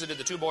went and visited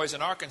the 2 boys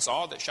in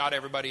Arkansas that shot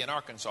everybody in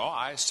Arkansas.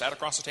 I sat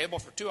across the table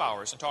for 2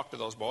 hours and talked to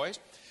those boys.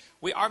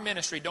 Our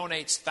ministry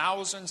donates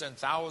thousands and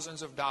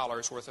thousands of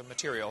dollars worth of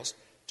materials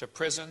to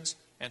prisons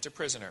and to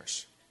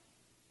prisoners.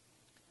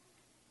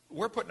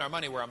 We're putting our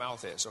money where our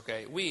mouth is,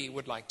 okay? We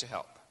would like to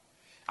help.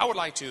 I would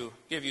like to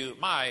give you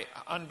my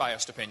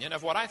unbiased opinion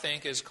of what I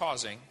think is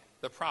causing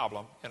the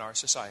problem in our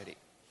society.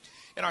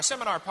 In our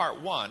seminar,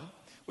 Part 1,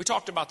 we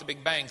talked about the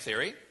Big Bang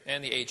Theory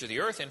and the age of the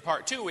earth. In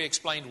Part 2, we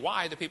explained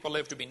why the people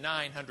lived to be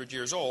 900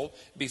 years old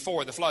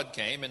before the flood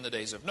came in the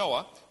days of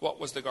Noah. What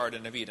was the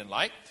Garden of Eden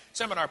like?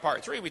 Seminar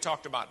Part 3, we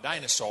talked about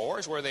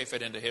dinosaurs, where they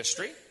fit into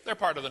history. They're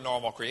part of the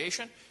normal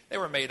creation. They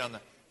were made on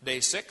the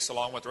day 6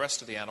 along with the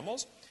rest of the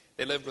animals.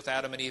 They lived with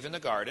Adam and Eve in the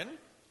garden.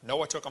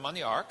 Noah took them on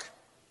the ark.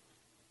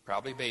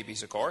 Probably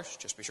babies, of course.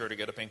 Just be sure to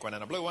get a pink one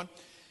and a blue one.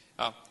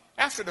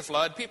 After the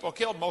flood, people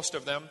killed most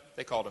of them.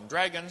 They called them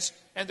dragons,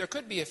 and there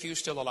could be a few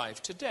still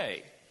alive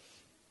today.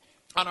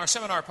 On our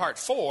seminar Part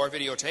 4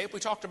 videotape, we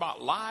talked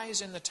about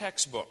lies in the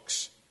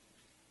textbooks.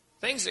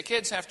 Things that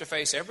kids have to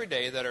face every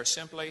day that are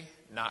simply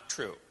not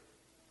true.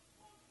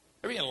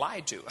 They're being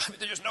lied to. I mean,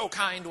 there's just no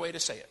kind way to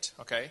say it,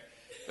 okay?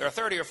 There are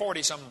 30 or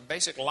 40 some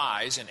basic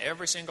lies in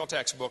every single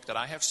textbook that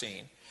I have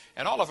seen,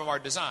 and all of them are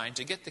designed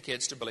to get the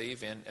kids to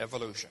believe in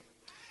evolution.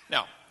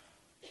 Now,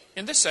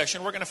 in this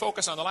session, we're going to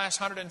focus on the last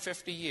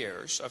 150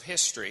 years of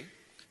history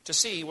to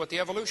see what the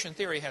evolution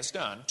theory has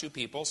done to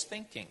people's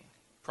thinking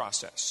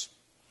process.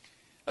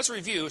 Let's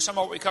review some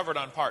of what we covered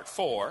on Part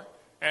 4,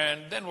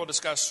 and then we'll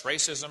discuss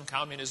racism,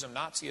 communism,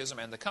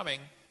 Nazism, and the coming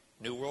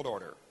New World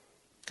Order.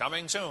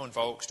 Coming soon,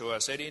 folks, to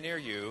a city near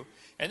you,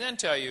 and then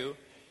tell you,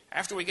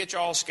 after we get you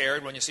all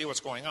scared when you see what's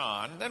going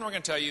on, then we're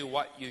going to tell you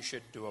what you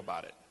should do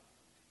about it.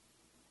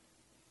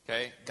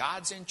 Okay?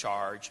 God's in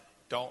charge.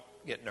 Don't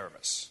get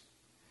nervous.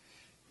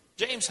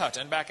 James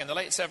Hutton, back in the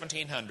late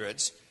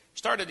 1700s,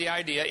 started the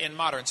idea in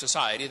modern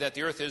society that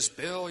the earth is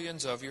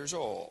billions of years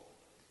old.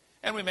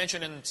 And we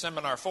mentioned in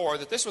Seminar 4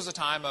 that this was a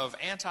time of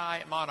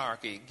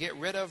anti-monarchy. Get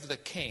rid of the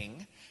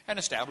king and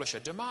establish a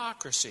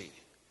democracy.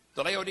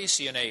 The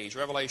Laodicean age,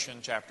 Revelation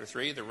chapter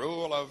 3, the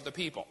rule of the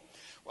people.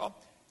 Well,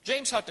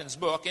 James Hutton's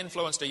book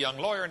influenced a young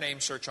lawyer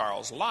named Sir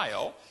Charles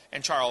Lyell,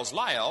 and Charles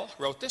Lyell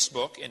wrote this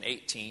book in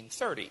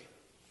 1830.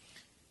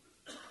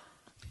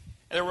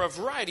 There were a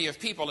variety of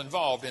people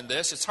involved in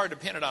this. It's hard to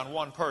pin it on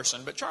one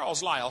person, but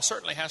Charles Lyell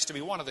certainly has to be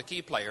one of the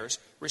key players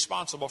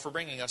responsible for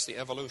bringing us the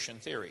evolution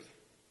theory.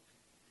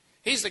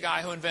 He's the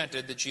guy who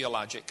invented the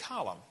geologic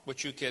column,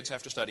 which you kids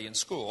have to study in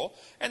school.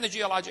 And the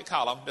geologic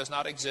column does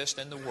not exist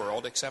in the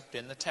world except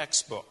in the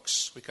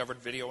textbooks. We covered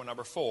video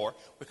number 4.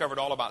 We covered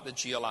all about the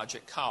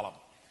geologic column.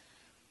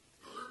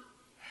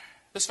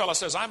 This fellow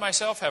says, I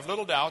myself have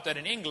little doubt that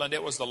in England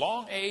it was the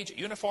long-age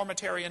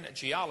uniformitarian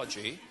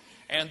geology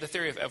and the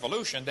theory of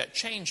evolution that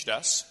changed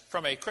us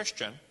from a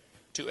Christian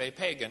to a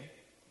pagan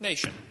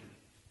nation.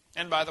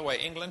 And by the way,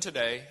 England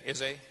today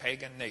is a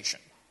pagan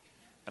nation.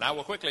 And I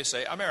will quickly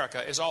say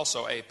America is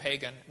also a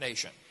pagan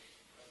nation.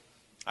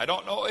 I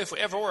don't know if we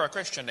ever were a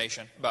Christian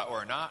nation, but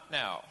we're not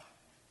now.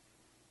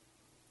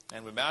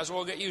 And we might as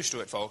well get used to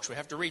it, folks. We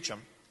have to reach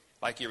them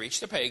like you reach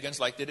the pagans,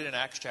 like they did in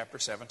Acts chapter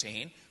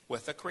 17,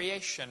 with the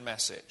creation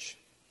message.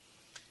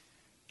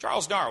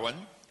 Charles Darwin,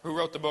 who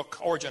wrote the book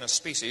Origin of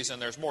Species,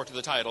 and there's more to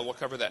the title, we'll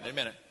cover that in a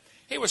minute,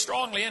 he was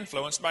strongly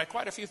influenced by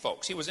quite a few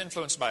folks. He was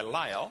influenced by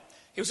Lyell.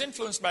 He was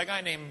influenced by a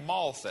guy named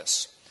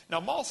Malthus. Now,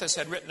 Malthus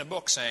had written a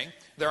book saying,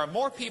 there are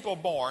more people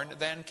born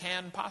than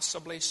can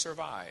possibly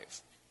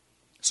survive.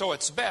 So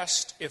it's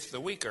best if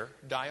the weaker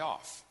die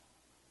off.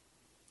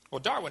 Well,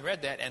 Darwin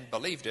read that and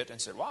believed it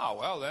and said, wow,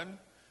 well then,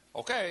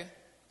 okay,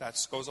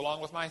 that goes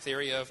along with my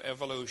theory of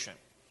evolution.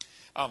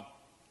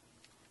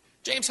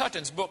 James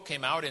Hutton's book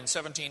came out in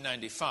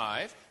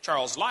 1795.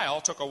 Charles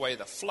Lyell took away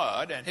the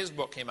flood, and his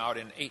book came out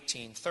in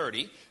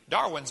 1830.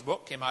 Darwin's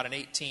book came out in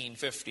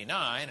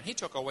 1859, and he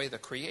took away the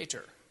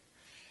creator.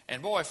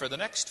 And boy, for the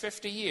next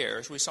 50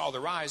 years, we saw the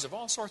rise of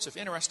all sorts of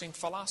interesting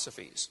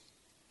philosophies.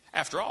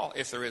 After all,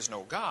 if there is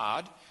no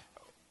God,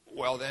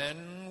 well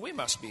then, we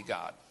must be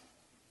God.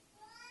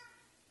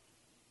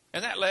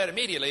 And that led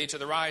immediately to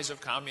the rise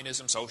of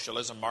communism,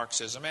 socialism,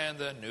 Marxism, and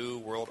the New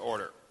World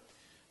Order.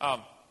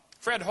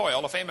 Fred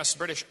Hoyle, a famous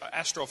British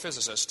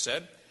astrophysicist,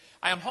 said,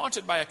 I am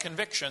haunted by a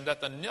conviction that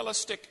the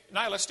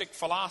nihilistic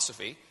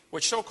philosophy,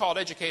 which so-called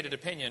educated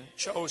opinion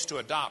chose to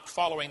adopt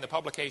following the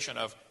publication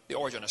of The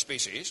Origin of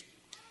Species,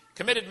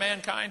 committed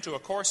mankind to a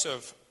course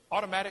of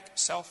automatic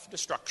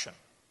self-destruction.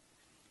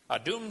 A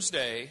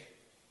doomsday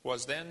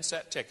was then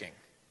set ticking.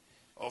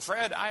 Well,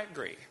 Fred, I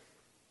agree.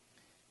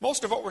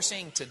 Most of what we're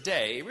seeing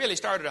today really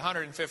started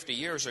 150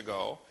 years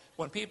ago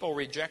when people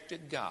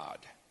rejected God.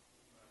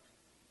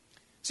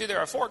 See, there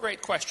are 4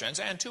 great questions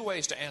and 2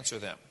 ways to answer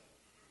them.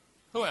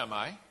 Who am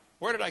I?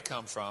 Where did I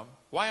come from?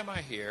 Why am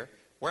I here?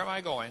 Where am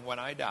I going when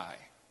I die?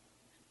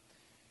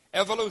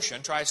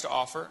 Evolution tries to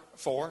offer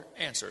 4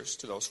 answers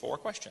to those 4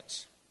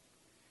 questions.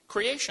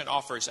 Creation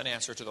offers an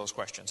answer to those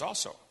questions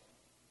also.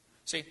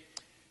 See,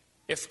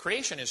 if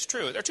creation is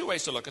true, there are 2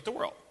 ways to look at the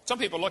world. Some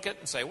people look at it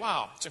and say,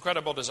 wow, it's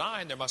incredible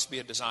design, there must be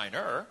a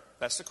designer.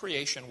 That's the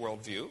creation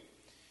worldview.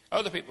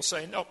 Other people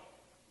say, nope,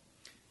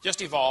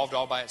 just evolved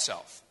all by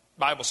itself. The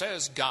Bible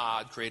says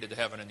God created the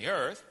heaven and the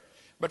earth.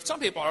 But some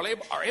people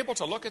are able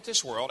to look at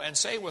this world and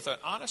say with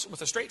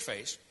a straight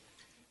face,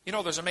 you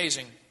know, there's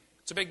amazing,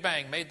 it's a big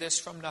bang, made this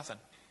from nothing.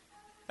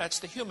 That's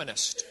the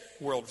humanist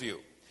worldview.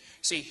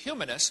 See,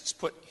 humanists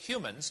put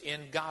humans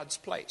in God's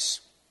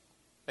place.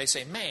 They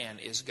say man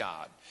is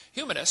God.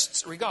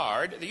 Humanists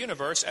regard the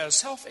universe as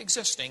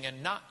self-existing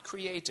and not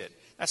created.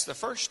 That's the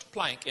first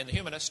plank in the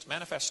Humanist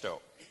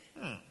Manifesto.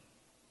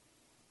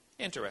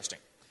 Interesting.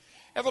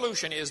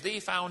 Evolution is the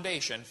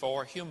foundation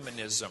for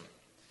humanism.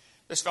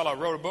 This fellow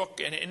wrote a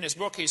book, and in his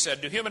book he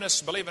said, do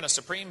humanists believe in a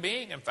supreme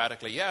being?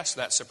 Emphatically, yes.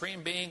 That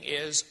supreme being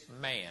is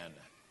man.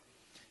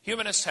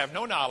 Humanists have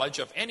no knowledge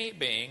of any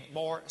being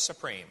more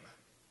supreme.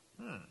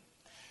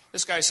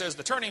 This guy says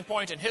the turning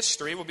point in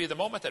history will be the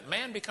moment that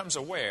man becomes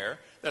aware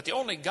that the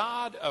only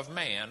God of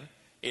man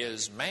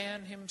is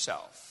man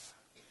himself.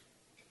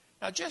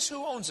 Now, just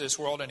who owns this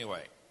world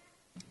anyway?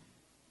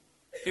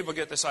 People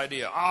get this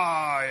idea,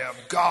 I am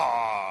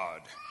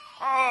God.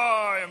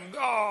 I am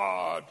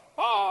God.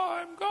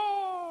 I am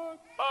God.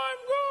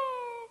 I'm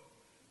God.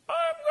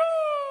 I'm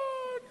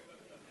God.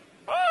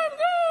 I'm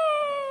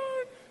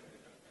God.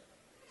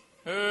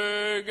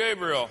 Hey,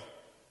 Gabriel,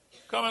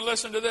 come and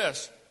listen to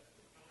this.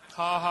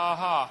 Ha, ha,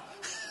 ha.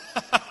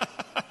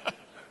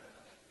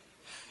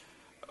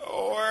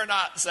 We're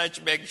not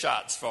such big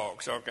shots,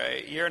 folks,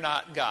 okay? You're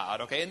not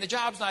God, okay? And the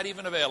job's not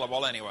even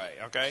available anyway,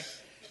 okay?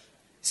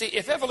 See,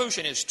 if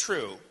evolution is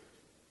true,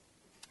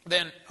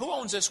 then who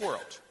owns this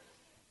world?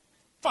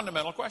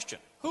 Fundamental question.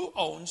 Who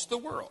owns the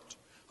world?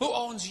 Who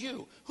owns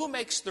you? Who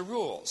makes the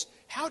rules?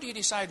 How do you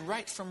decide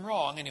right from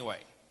wrong anyway?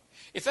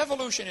 If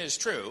evolution is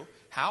true,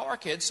 how are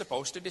kids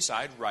supposed to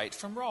decide right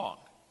from wrong?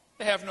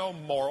 They have no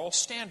moral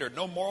standard,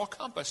 no moral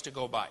compass to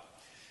go by.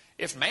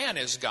 If man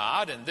is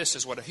God, and this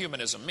is what a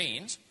humanism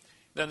means,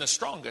 then the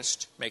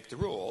strongest make the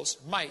rules.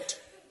 Might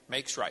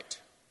makes right.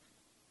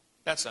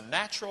 That's a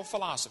natural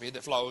philosophy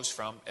that flows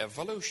from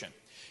evolution.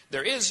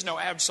 There is no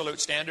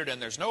absolute standard,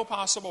 and there's no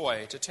possible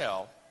way to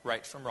tell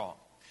right from wrong.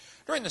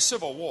 During the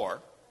Civil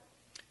War,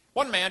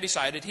 one man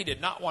decided he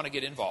did not want to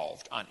get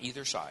involved on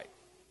either side.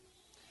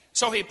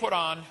 So he put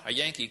on a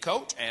Yankee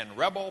coat and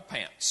rebel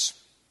pants.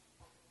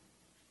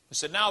 He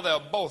said, now they'll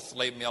both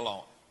leave me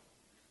alone.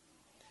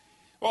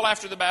 Well,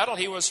 after the battle,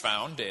 he was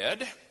found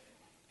dead.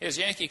 His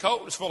Yankee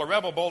coat was full of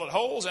rebel bullet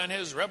holes, and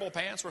his rebel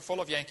pants were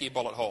full of Yankee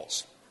bullet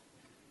holes.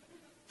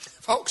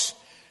 Folks,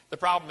 the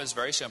problem is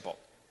very simple.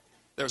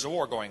 There's a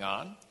war going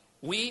on.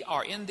 We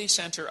are in the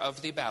center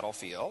of the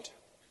battlefield.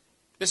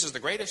 This is the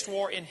greatest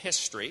war in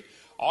history.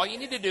 All you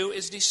need to do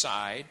is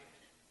decide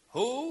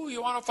who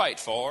you want to fight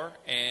for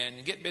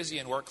and get busy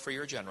and work for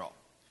your general.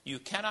 You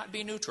cannot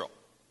be neutral.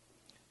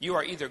 You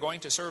are either going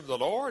to serve the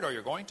Lord or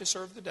you're going to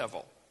serve the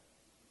devil.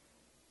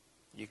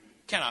 You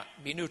cannot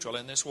be neutral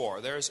in this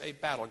war. There's a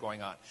battle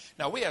going on.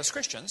 Now, we as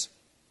Christians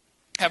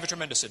have a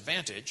tremendous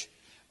advantage.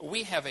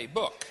 We have a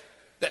book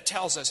that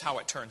tells us how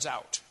it turns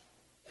out.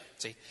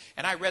 See?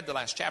 And I read the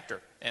last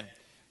chapter, and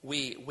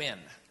we win.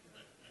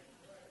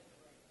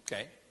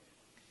 Okay?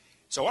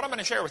 So what I'm going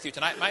to share with you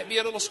tonight might be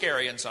a little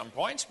scary in some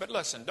points, but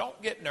listen, don't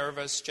get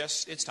nervous.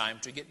 Just, it's time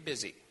to get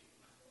busy.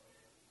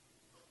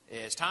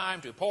 It's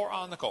time to pour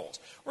on the coals.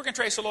 We're going to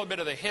trace a little bit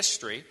of the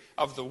history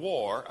of the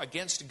war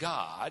against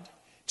God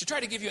to try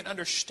to give you an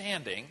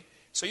understanding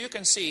so you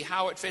can see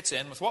how it fits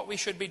in with what we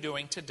should be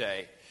doing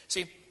today.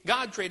 See,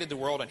 God created the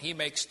world and He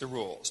makes the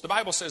rules. The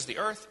Bible says the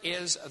earth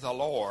is the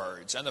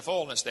Lord's and the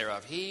fullness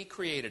thereof. He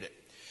created it.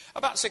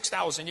 About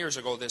 6,000 years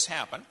ago this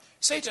happened.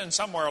 Satan,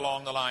 somewhere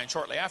along the line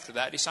shortly after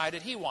that,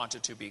 decided he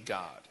wanted to be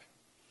God.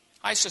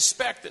 I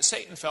suspect that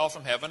Satan fell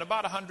from heaven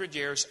about 100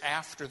 years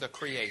after the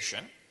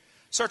creation.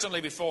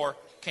 Certainly before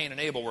Cain and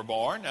Abel were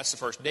born. That's the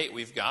first date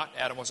we've got.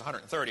 Adam was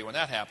 130 when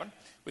that happened.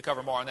 We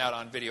cover more on that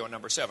on video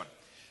number 7.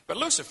 But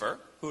Lucifer,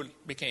 who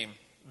became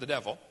the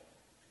devil,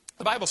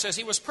 the Bible says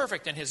he was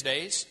perfect in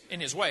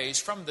his ways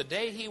from the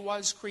day he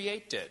was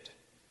created.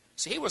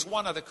 See, he was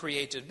one of the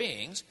created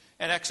beings,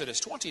 and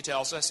Exodus 20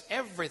 tells us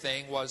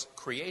everything was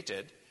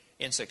created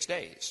in 6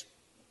 days.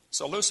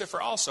 So Lucifer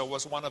also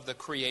was one of the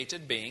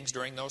created beings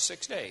during those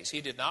 6 days.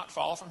 He did not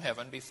fall from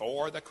heaven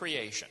before the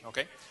creation,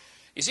 okay?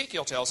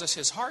 Ezekiel tells us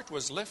his heart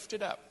was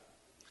lifted up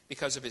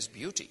because of his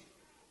beauty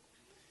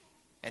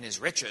and his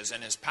riches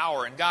and his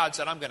power, and God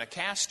said, I'm going to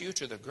cast you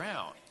to the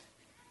ground.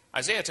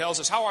 Isaiah tells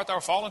us, how art thou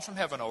fallen from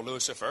heaven, O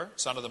Lucifer,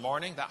 son of the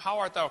morning? How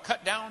art thou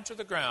cut down to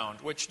the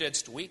ground, which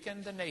didst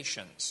weaken the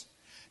nations?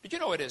 Did you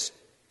know it is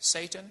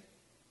Satan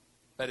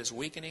that is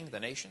weakening the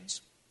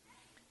nations?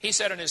 He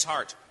said in his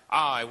heart,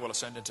 I will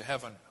ascend into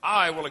heaven.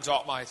 I will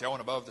exalt my throne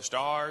above the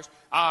stars.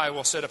 I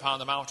will sit upon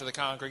the mount of the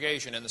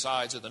congregation in the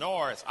sides of the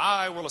north.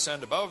 I will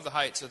ascend above the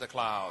heights of the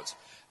clouds.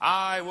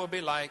 I will be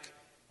like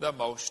the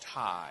Most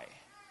High.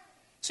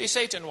 See,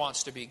 Satan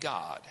wants to be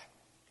God,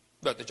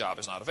 but the job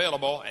is not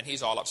available, and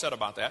he's all upset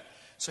about that.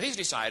 So he's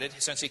decided,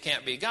 since he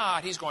can't be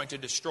God, he's going to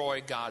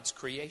destroy God's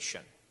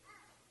creation,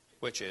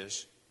 which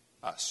is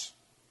us.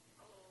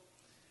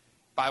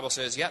 The Bible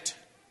says, yet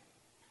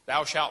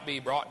thou shalt be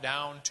brought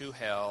down to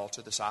hell,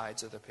 to the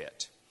sides of the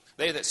pit.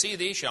 They that see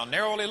thee shall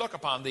narrowly look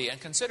upon thee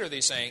and consider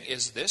thee, saying,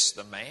 is this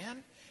the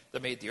man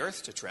that made the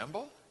earth to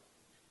tremble?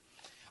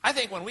 I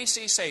think when we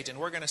see Satan,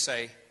 we're going to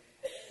say,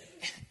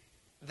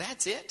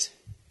 that's it?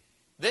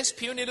 This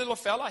puny little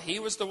fella, he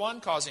was the one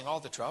causing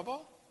all the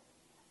trouble?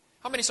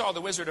 How many saw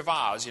The Wizard of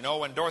Oz,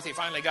 when Dorothy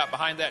finally got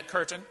behind that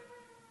curtain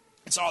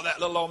and saw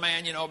that little old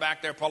man,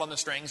 back there pulling the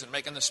strings and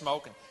making the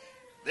smoke? And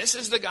this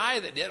is the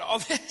guy that did all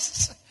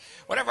this?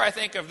 Whenever I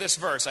think of this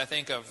verse, I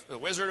think of The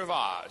Wizard of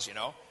Oz,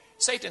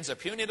 Satan's a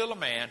puny little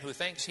man who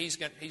thinks he's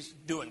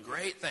doing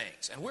great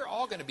things. And we're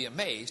all going to be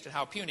amazed at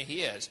how puny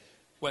he is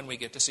when we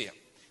get to see him.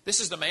 This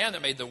is the man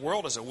that made the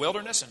world as a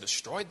wilderness and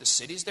destroyed the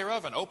cities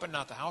thereof and opened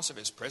not the house of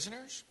his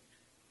prisoners.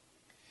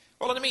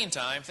 Well, in the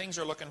meantime, things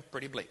are looking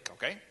pretty bleak,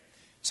 okay?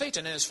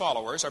 Satan and his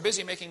followers are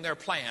busy making their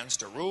plans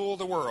to rule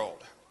the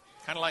world.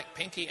 Kind of like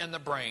Pinky and the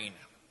Brain.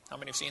 How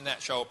many have seen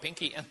that show,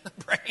 Pinky and the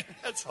Brain?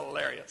 That's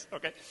hilarious,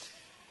 okay?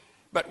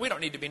 But we don't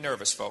need to be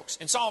nervous, folks.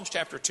 In Psalms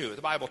chapter 2,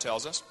 the Bible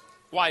tells us,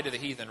 why do the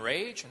heathen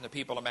rage and the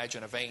people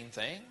imagine a vain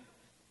thing?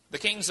 The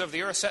kings of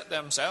the earth set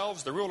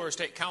themselves, the rulers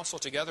take counsel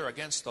together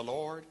against the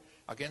Lord,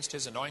 against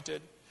his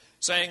anointed,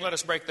 saying, let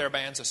us break their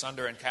bands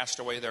asunder and cast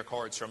away their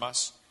cords from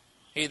us.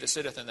 He that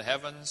sitteth in the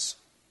heavens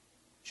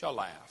shall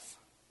laugh.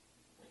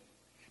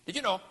 Did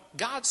you know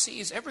God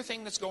sees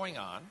everything that's going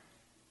on?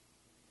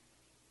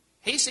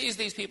 He sees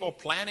these people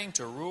planning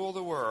to rule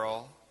the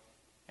world,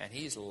 and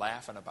he's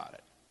laughing about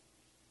it.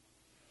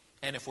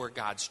 And if we're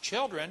God's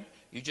children,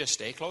 you just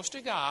stay close to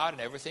God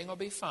and everything will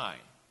be fine.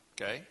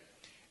 Okay?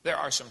 There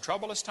are some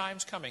troublous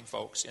times coming,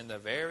 folks, in the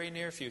very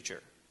near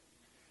future.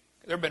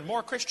 There have been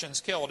more Christians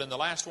killed in the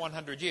last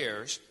 100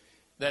 years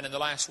than in the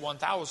last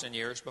 1,000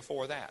 years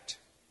before that.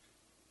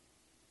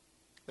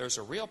 There's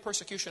a real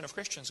persecution of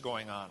Christians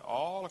going on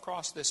all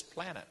across this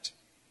planet.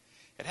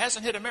 It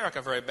hasn't hit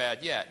America very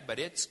bad yet, but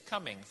it's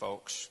coming,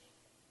 folks.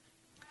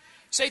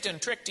 Satan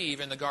tricked Eve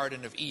in the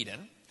Garden of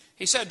Eden.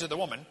 He said to the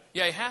woman,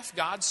 yea, hath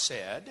God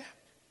said?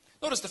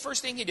 Notice the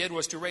first thing he did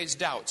was to raise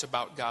doubts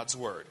about God's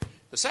word.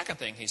 The second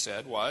thing he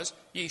said was,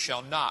 ye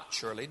shall not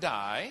surely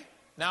die.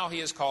 Now he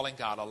is calling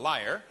God a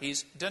liar.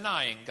 He's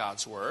denying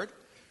God's word.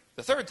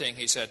 The third thing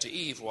he said to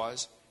Eve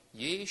was,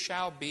 ye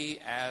shall be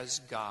as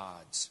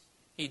gods.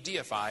 He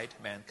deified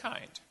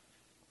mankind.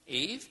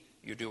 Eve,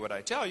 You do what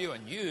I tell you,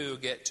 and you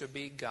get to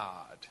be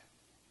God.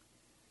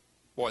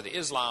 Boy, the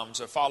Islams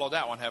have followed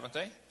that one, haven't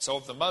they? So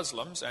have the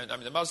Muslims. And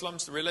the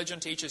Muslims, the religion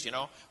teaches,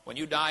 when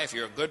you die, if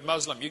you're a good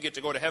Muslim, you get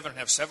to go to heaven and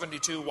have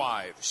 72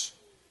 wives.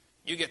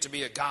 You get to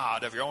be a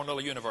god of your own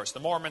little universe. The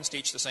Mormons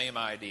teach the same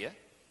idea.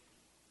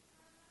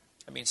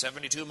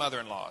 72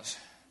 mother-in-laws.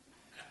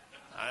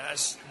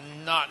 That's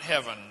not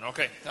heaven.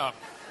 Okay.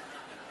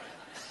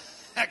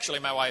 Actually,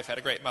 my wife had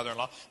a great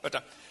mother-in-law.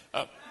 But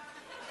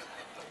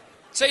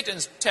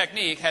Satan's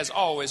technique has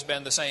always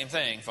been the same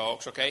thing,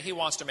 folks. Okay. He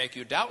wants to make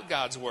you doubt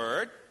God's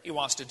word. He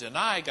wants to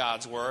deny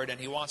God's word. And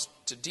he wants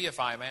to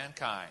deify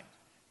mankind.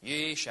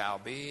 Ye shall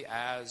be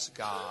as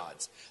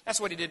gods.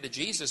 That's what he did to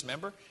Jesus,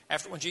 remember?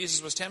 When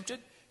Jesus was tempted,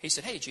 he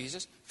said, hey,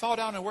 Jesus, fall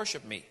down and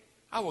worship me.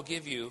 I will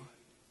give you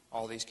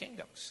all these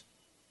kingdoms.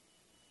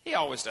 He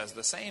always does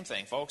the same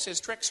thing, folks.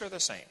 His tricks are the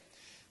same.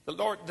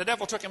 The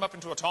devil took him up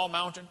into a tall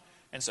mountain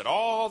and said,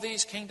 all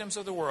these kingdoms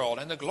of the world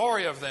and the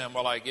glory of them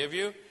will I give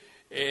you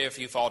if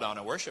you fall down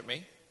and worship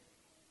me.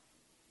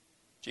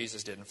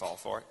 Jesus didn't fall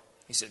for it.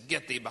 He said,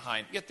 get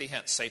thee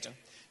hence, Satan.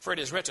 For it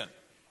is written,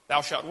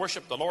 thou shalt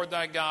worship the Lord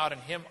thy God,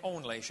 and him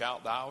only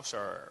shalt thou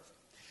serve.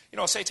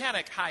 A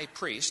satanic high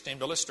priest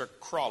named Aleister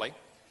Crowley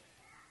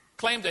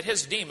claimed that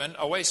his demon,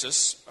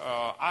 Oasis,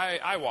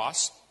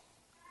 Iwas,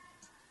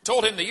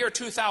 told him the year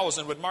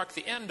 2000 would mark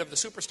the end of the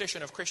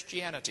superstition of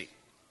Christianity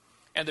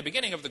and the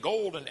beginning of the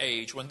golden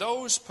age when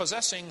those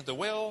possessing the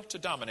will to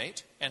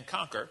dominate and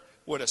conquer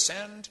would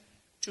ascend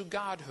to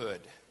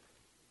godhood.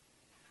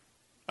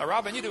 Now,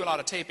 Robin, you do a lot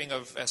of taping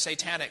of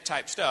satanic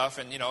type stuff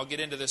and, get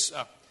into this,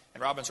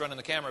 and Robin's running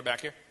the camera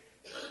back here.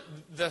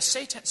 The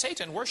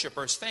Satan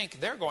worshipers think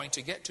they're going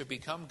to get to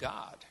become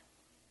God.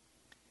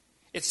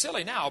 It's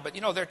silly now, but,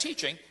 they're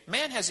teaching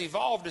man has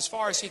evolved as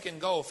far as he can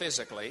go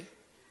physically,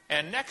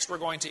 and next we're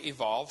going to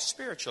evolve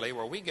spiritually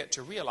where we get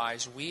to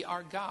realize we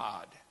are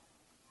God.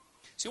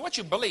 See, what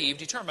you believe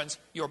determines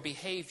your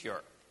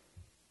behavior.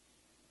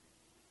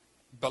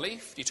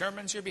 Belief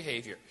determines your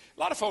behavior. A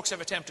lot of folks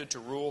have attempted to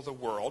rule the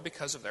world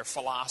because of their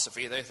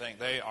philosophy. They think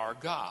they are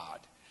God.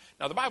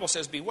 Now, the Bible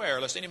says,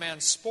 beware lest any man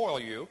spoil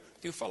you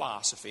through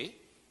philosophy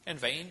and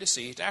vain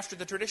deceit, after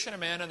the tradition of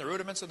men and the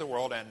rudiments of the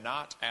world, and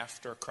not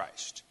after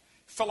Christ.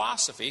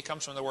 Philosophy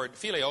comes from the word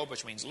phileo,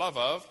 which means love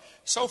of.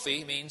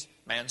 Sophie means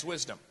man's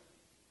wisdom.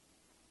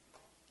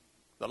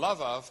 The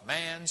love of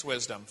man's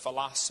wisdom,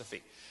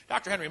 philosophy.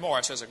 Dr. Henry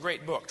Morris has a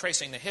great book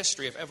tracing the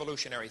history of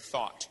evolutionary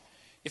thought.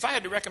 If I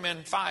had to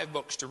recommend 5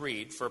 books to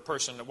read for a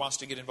person that wants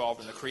to get involved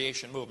in the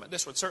creation movement,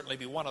 this would certainly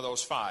be one of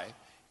those 5.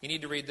 You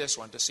need to read this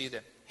one to see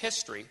the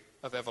history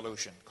of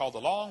evolution, called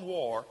The Long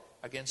War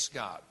Against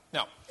God.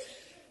 Now,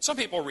 some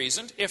people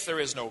reasoned if there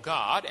is no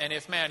God, and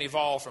if man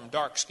evolved from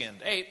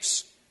dark-skinned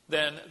apes,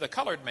 then the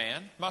colored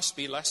man must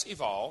be less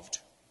evolved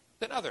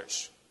than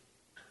others.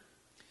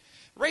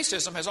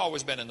 Racism has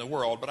always been in the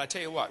world, but I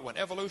tell you what, when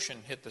evolution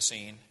hit the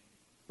scene,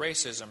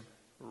 racism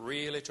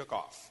really took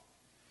off.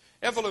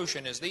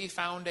 Evolution is the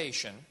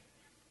foundation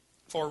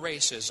for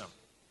racism.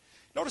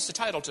 Notice the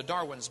title to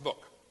Darwin's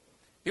book,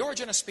 The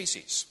Origin of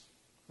Species.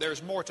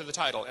 There's more to the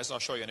title, as I'll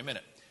show you in a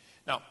minute.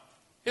 Now,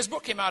 his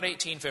book came out in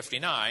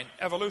 1859.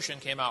 Evolution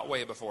came out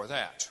way before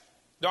that.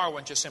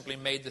 Darwin just simply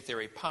made the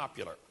theory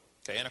popular.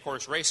 Okay, and of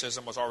course,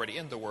 racism was already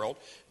in the world,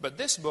 but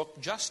this book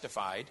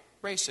justified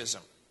racism.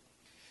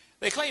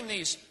 They claim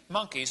these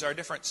monkeys are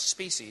different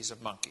species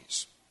of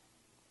monkeys.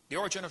 The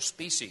origin of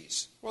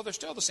species. Well, they're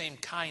still the same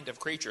kind of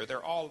creature.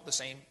 They're all the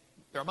same.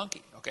 They're a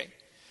monkey, okay?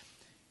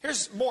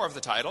 Here's more of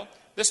the title.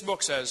 This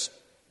book says,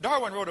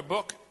 Darwin wrote a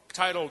book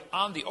titled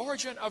On the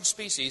Origin of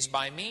Species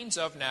by Means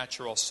of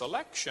Natural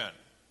Selection.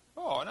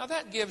 Oh, now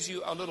that gives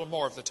you a little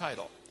more of the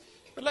title.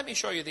 But let me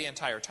show you the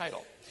entire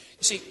title.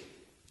 You see,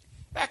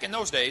 back in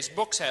those days,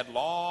 books had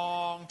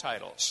long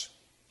titles.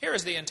 Here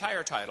is the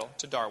entire title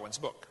to Darwin's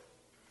book.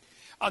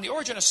 On the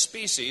Origin of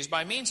Species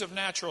by Means of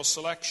Natural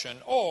Selection,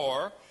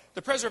 or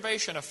the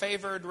Preservation of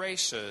Favored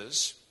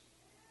Races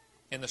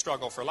in the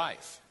Struggle for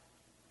Life.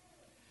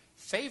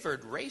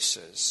 Favored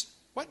races?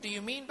 What do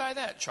you mean by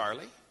that,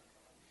 Charlie?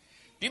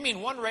 Do you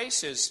mean one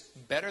race is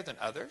better than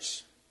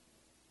others?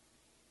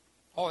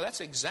 Oh, that's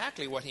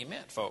exactly what he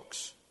meant,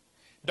 folks.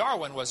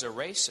 Darwin was a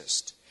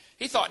racist.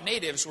 He thought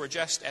natives were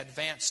just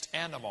advanced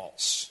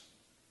animals.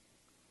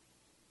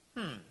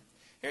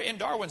 Here in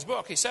Darwin's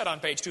book, he said on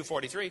page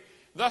 243,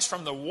 thus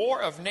from the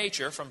war of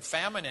nature, from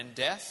famine and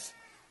death,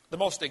 the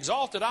most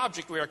exalted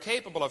object we are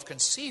capable of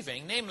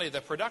conceiving, namely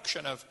the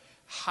production of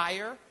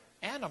higher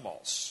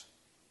animals.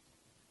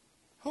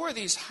 Who are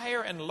these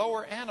higher and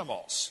lower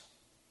animals?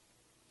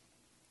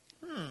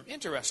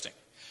 Interesting.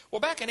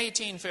 Well, back in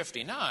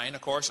 1859,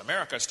 of course,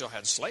 America still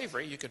had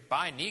slavery. You could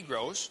buy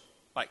Negroes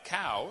like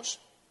cows.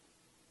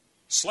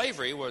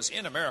 Slavery was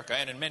in America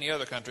and in many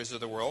other countries of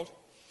the world.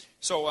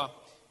 So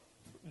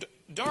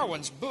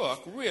Darwin's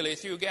book really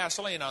threw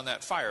gasoline on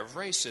that fire of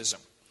racism.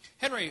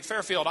 Henry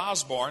Fairfield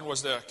Osborn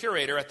was the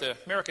curator at the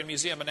American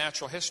Museum of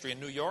Natural History in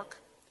New York.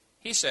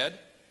 He said,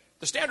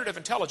 the standard of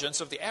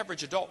intelligence of the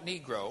average adult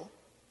Negro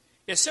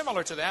is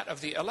similar to that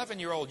of the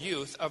 11-year-old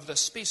youth of the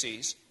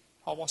species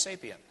Homo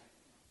sapien.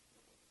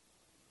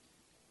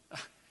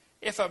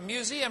 If a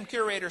museum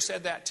curator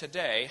said that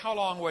today, how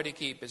long would he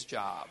keep his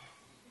job?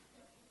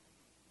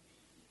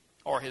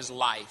 Or his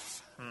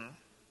life?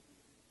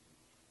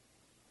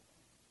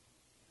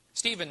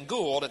 Stephen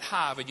Gould at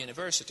Harvard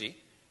University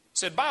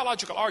said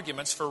biological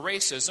arguments for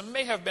racism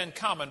may have been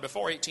common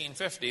before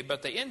 1850,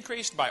 but they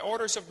increased by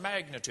orders of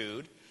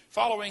magnitude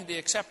following the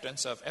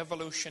acceptance of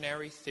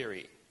evolutionary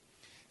theory.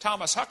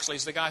 Thomas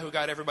Huxley's the guy who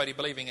got everybody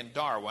believing in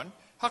Darwin.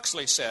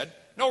 Huxley said,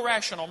 no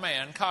rational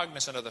man,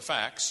 cognizant of the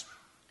facts,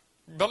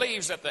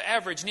 believes that the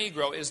average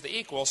Negro is the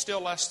equal,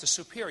 still less the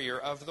superior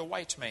of the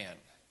white man.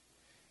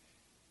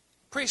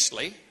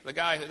 Priestley,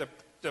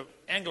 the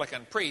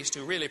Anglican priest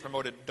who really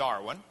promoted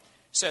Darwin,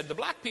 said the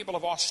black people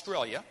of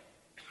Australia,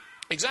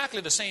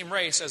 exactly the same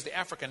race as the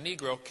African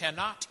Negro,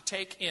 cannot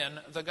take in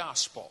the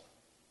gospel.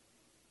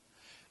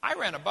 I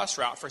ran a bus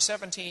route for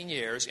 17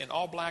 years in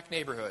all black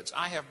neighborhoods.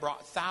 I have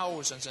brought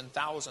thousands and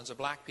thousands of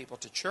black people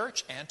to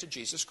church and to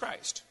Jesus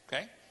Christ.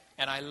 Okay?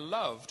 And I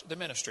loved the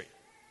ministry.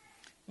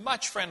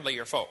 Much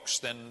friendlier folks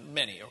than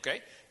many,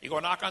 okay? You go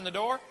knock on the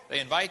door, they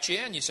invite you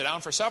in, you sit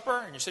down for supper,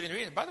 and you're sitting there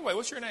eating. By the way,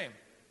 what's your name?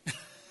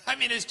 I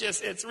mean,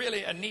 it's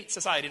really a neat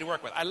society to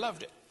work with. I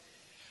loved it.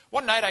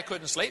 One night I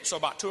couldn't sleep, so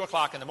about 2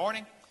 o'clock in the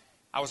morning,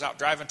 I was out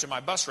driving to my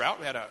bus route.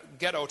 We had a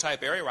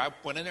ghetto-type area where I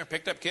went in there,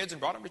 picked up kids, and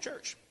brought them to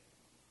church.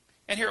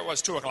 And here it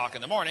was 2 o'clock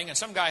in the morning, and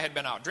some guy had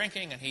been out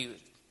drinking, and he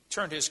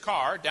turned his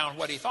car down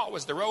what he thought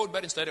was the road,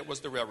 but instead it was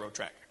the railroad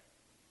track.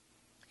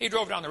 He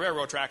drove down the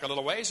railroad track a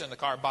little ways, and the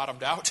car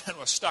bottomed out and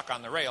was stuck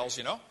on the rails,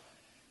 you know.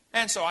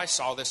 And so I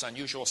saw this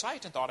unusual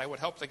sight and thought I would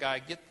help the guy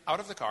get out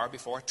of the car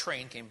before a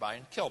train came by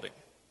and killed him.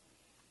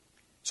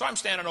 So I'm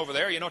standing over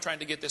there, you know, trying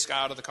to get this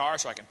guy out of the car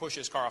so I can push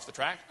his car off the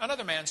track.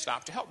 Another man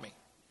stopped to help me.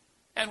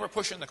 And we're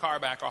pushing the car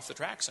back off the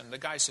tracks, and the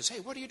guy says,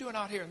 hey, what are you doing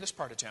out here in this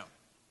part of town?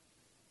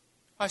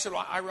 I said,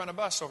 well, I run a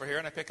bus over here,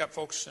 and I pick up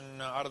folks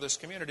out of this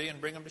community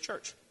and bring them to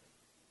church.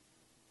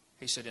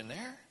 He said, in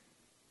there?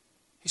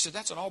 He said,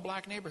 that's an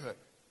all-black neighborhood.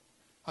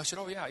 I said,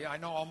 oh, yeah, I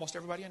know almost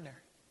everybody in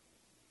there.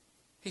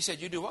 He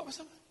said, you do what with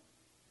them?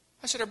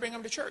 I said, I bring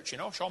them to church, you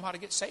know, show them how to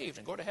get saved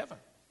and go to heaven.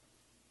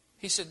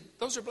 He said,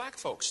 those are black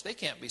folks. They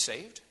can't be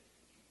saved.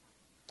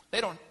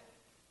 They don't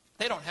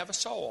have a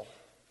soul.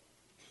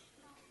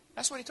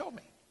 That's what he told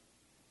me.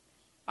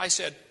 I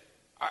said,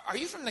 are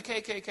you from the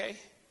KKK?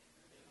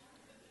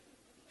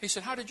 He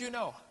said, how did you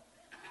know?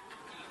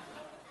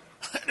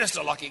 Just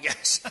a lucky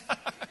guess.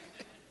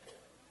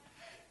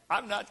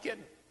 I'm not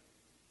kidding.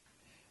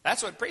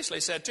 That's what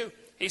Priestley said too.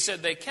 He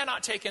said they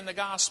cannot take in the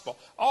gospel.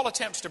 All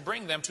attempts to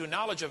bring them to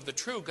knowledge of the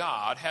true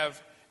God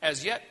have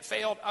as yet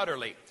failed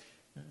utterly.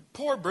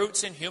 Poor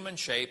brutes in human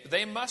shape,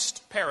 they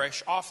must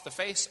perish off the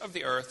face of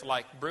the earth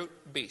like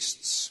brute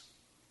beasts.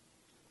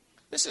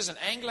 This is an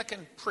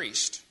Anglican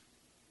priest.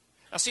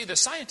 Now see, the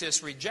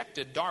scientists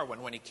rejected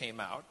Darwin when he came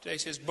out.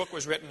 His book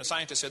was written, the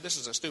scientists said this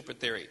is a stupid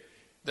theory.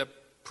 The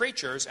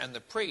preachers and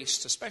the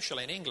priests,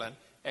 especially in England,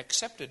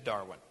 accepted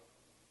Darwin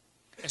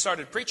and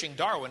started preaching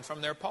Darwin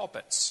from their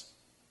pulpits.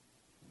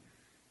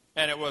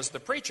 And it was the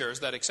preachers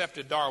that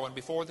accepted Darwin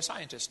before the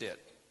scientists did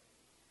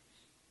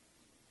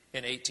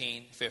in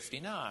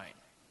 1859.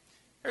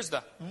 Here's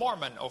the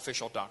Mormon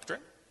official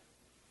doctrine.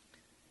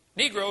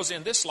 Negroes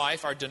in this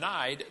life are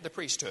denied the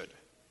priesthood.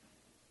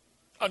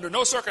 Under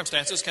no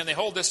circumstances can they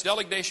hold this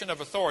delegation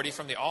of authority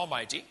from the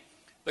Almighty.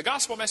 The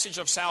gospel message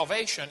of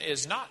salvation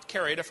is not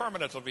carried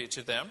affirmatively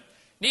to them.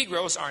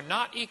 Negroes are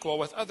not equal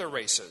with other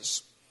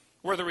races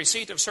where the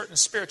receipt of certain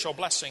spiritual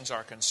blessings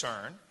are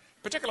concerned,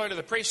 particularly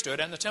the priesthood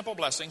and the temple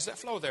blessings that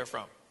flow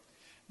therefrom.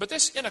 But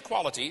this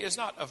inequality is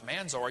not of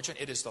man's origin,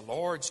 it is the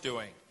Lord's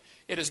doing.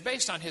 It is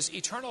based on his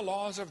eternal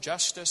laws of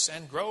justice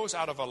and grows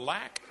out of a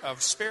lack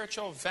of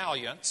spiritual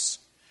valiance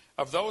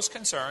of those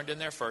concerned in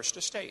their first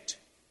estate.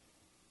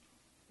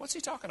 What's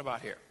he talking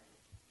about here?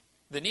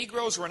 The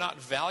Negroes were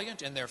not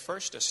valiant in their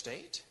first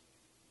estate?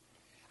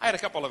 I had a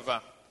couple of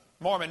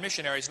Mormon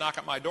missionaries knock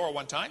at my door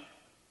one time.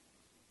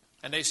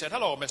 And they said,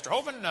 hello, Mr.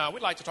 Hovind,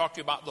 we'd like to talk to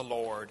you about the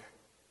Lord.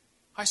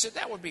 I said,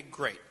 that would be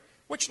great.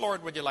 Which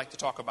Lord would you like to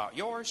talk about,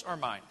 yours or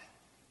mine?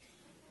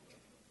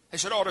 They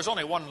said, oh, there's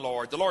only one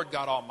Lord, the Lord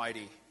God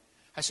Almighty.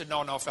 I said,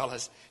 no,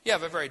 fellas, you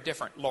have a very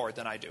different Lord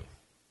than I do.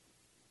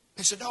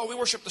 They said, no, we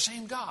worship the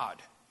same God.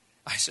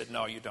 I said,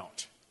 no, you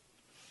don't.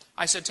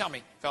 I said, tell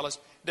me, fellas,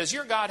 does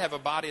your God have a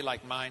body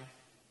like mine?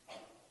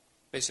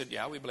 They said,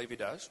 yeah, we believe he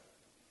does.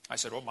 I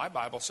said, well, my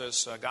Bible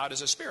says God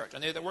is a spirit,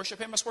 and they that worship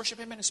him must worship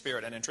him in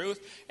spirit and in truth.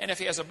 And if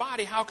he has a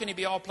body, how can he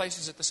be all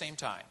places at the same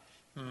time?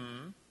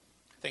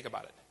 Think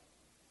about it.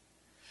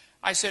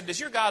 I said, does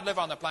your God live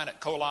on the planet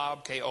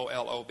Kolob,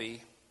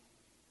 K-O-L-O-B?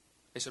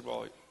 They said,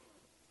 well,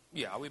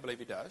 yeah, we believe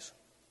he does.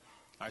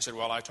 I said,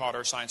 well, I taught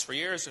earth science for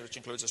years, which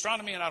includes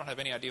astronomy, and I don't have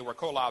any idea where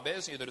Kolob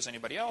is, neither does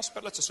anybody else,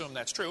 but let's assume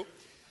that's true.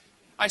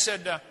 I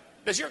said,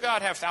 does your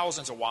God have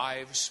thousands of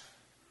wives?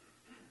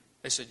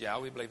 They said, yeah,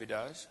 we believe he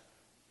does.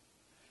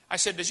 I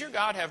said, does your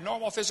God have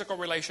normal physical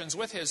relations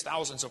with his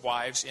thousands of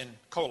wives in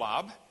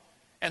Kolob?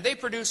 And they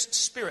produce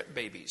spirit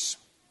babies.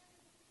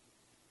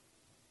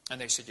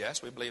 And they said,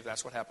 yes, we believe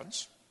that's what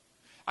happens.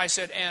 I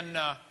said, and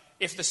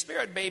if the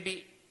spirit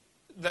baby,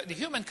 the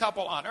human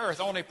couple on earth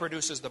only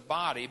produces the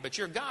body, but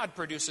your God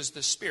produces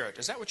the spirit.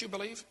 Is that what you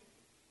believe?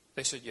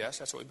 They said, yes,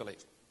 that's what we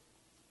believe.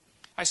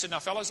 I said, now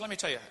fellas, let me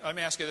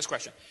ask you this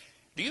question.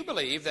 Do you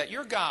believe that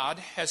your God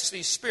has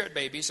these spirit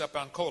babies up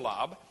on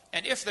Kolob,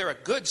 and if they're a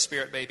good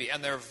spirit baby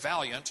and they're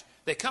valiant,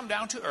 they come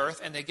down to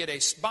earth and they get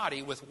a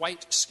body with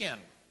white skin?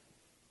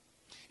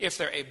 If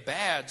they're a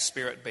bad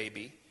spirit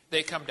baby,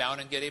 they come down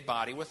and get a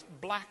body with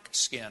black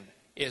skin.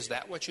 Is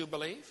that what you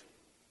believe?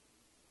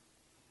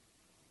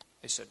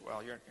 They said,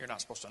 well, you're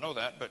not supposed to know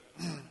that, but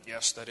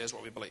yes, that is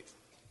what we believe.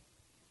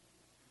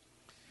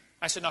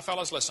 I said, now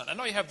fellas, listen. I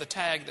know you have the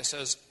tag that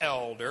says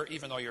elder,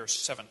 even though you're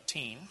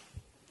 17.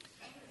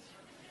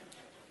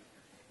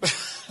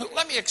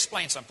 Let me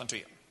explain something to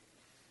you.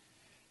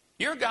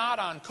 Your God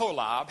on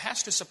Kolob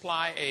has to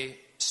supply a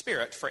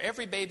spirit for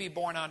every baby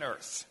born on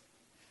earth.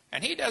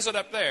 And he does it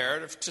up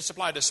there to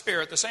supply the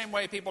spirit the same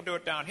way people do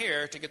it down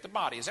here to get the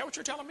body. Is that what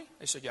you're telling me?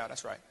 They said, yeah,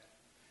 that's right.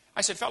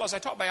 I said, fellas, I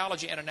taught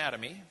biology and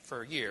anatomy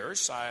for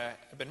years.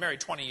 I've been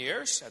married 20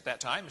 years at that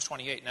time. It's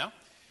 28 now.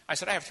 I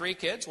said, I have 3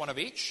 kids, one of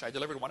each. I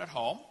delivered one at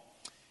home.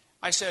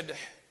 I said,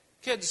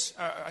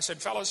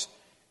 fellas,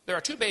 there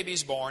are 2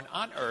 babies born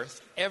on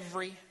earth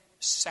every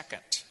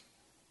second.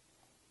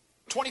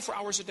 24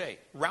 hours a day,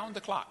 round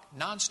the clock,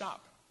 nonstop.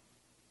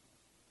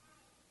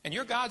 And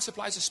your God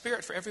supplies a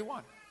spirit for every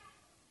one.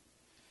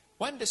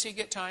 When does he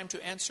get time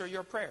to answer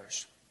your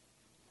prayers?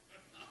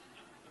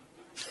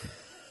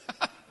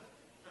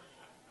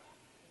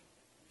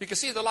 You can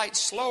see the light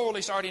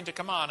slowly starting to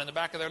come on in the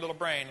back of their little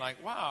brain,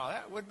 like, wow,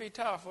 that would be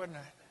tough, wouldn't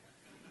it?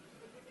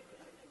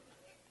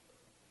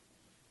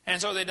 And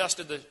so they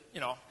dusted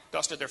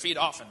their feet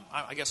off, and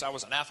I guess I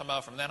was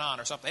anathema from then on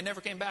or something. They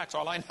never came back, that's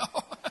all I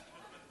know.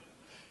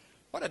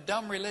 What a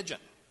dumb religion.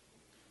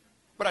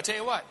 But I tell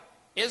you what,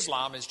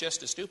 Islam is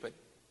just as stupid.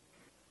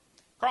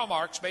 Karl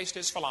Marx based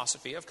his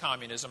philosophy of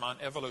communism on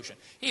evolution.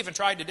 He even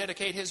tried to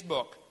dedicate his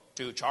book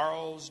to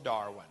Charles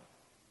Darwin.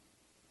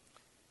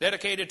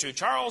 Dedicated to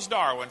Charles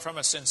Darwin from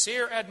a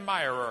sincere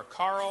admirer,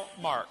 Karl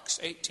Marx,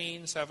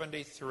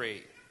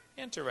 1873.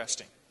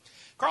 Interesting.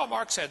 Karl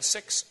Marx had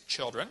 6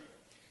 children.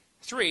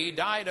 3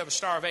 died of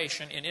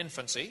starvation in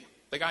infancy.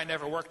 The guy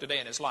never worked a day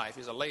in his life.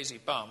 He's a lazy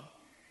bum.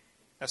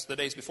 That's the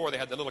days before they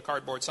had the little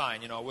cardboard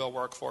sign, we'll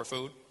work for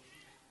food.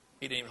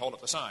 He didn't even hold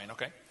up the sign,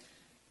 okay?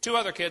 2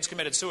 other kids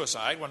committed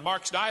suicide. When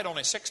Marx died,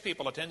 only 6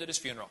 people attended his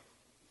funeral.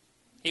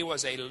 He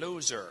was a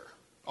loser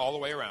all the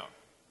way around.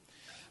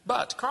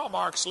 But Karl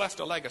Marx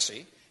left a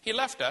legacy. He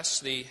left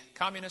us the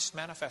Communist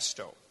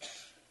Manifesto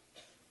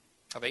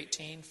of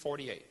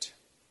 1848.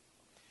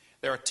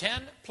 There are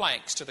 10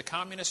 planks to the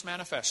Communist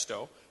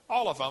Manifesto.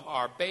 All of them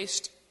are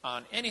based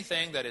on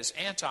anything that is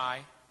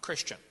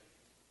anti-Christian.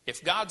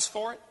 If God's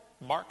for it,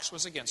 Marx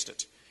was against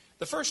it.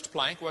 The first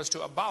plank was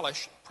to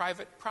abolish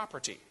private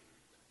property.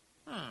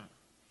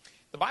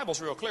 The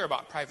Bible's real clear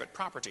about private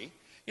property.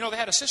 They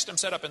had a system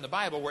set up in the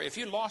Bible where if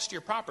you lost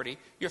your property,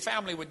 your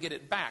family would get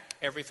it back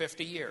every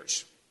 50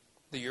 years,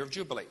 the year of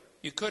Jubilee.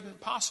 You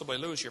couldn't possibly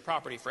lose your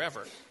property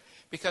forever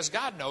because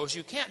God knows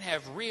you can't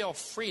have real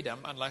freedom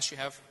unless you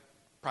have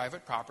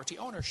private property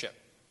ownership.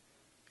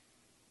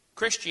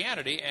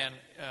 Christianity and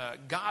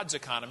God's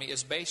economy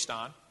is based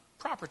on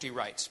property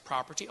rights,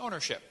 property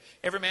ownership.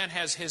 Every man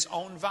has his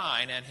own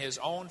vine and his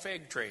own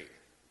fig tree.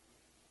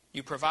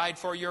 You provide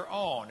for your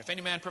own. If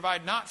any man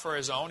provide not for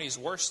his own, he's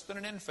worse than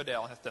an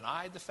infidel and hath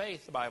denied the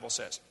faith, the Bible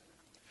says.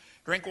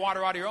 Drink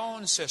water out of your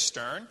own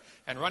cistern,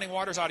 and running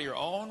waters out of your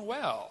own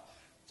well,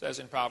 it says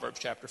in Proverbs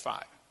chapter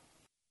 5.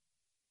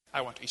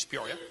 I went to East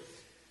Peoria.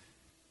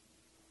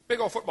 Big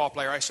old football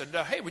player. I said,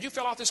 hey, would you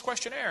fill out this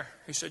questionnaire?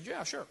 He said,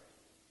 yeah, sure.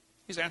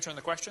 He's answering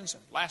the questions.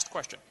 And last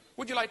question,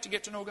 would you like to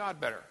get to know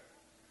God better?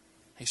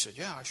 He said,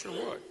 yeah, I sure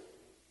would.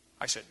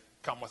 I said,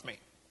 come with me.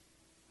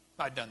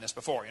 I'd done this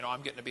before.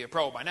 I'm getting to be a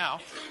pro by now.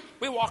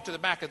 We walked to the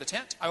back of the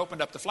tent. I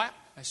opened up the flap.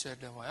 I said,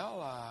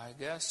 well, I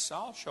guess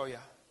I'll show you.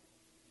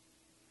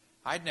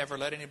 I'd never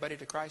led anybody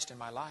to Christ in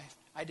my life.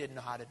 I didn't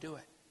know how to do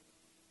it.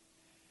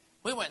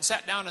 We went and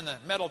sat down in the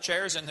metal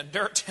chairs in the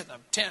dirt in the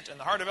tent in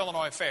the heart of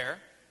Illinois Fair.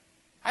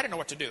 I didn't know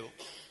what to do.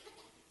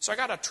 So I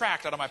got a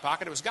tract out of my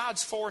pocket. It was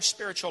God's 4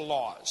 spiritual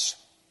laws.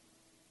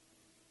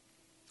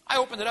 I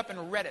opened it up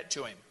and read it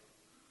to him.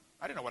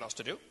 I didn't know what else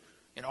to do.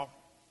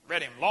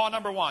 Read him. Law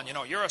number 1,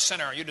 you're a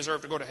sinner. You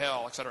deserve to go to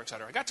hell, etc.,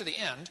 etc. I got to the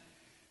end,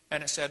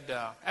 and it said,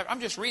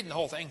 I'm just reading the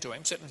whole thing to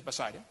him, sitting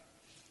beside him.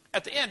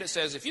 At the end, it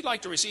says, if you'd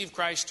like to receive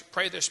Christ,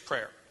 pray this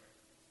prayer.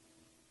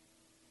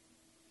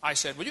 I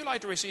said, would you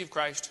like to receive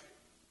Christ?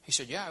 He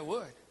said, yeah, I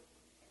would.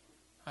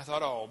 I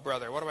thought, oh,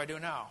 brother, what do I do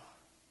now?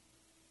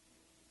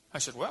 I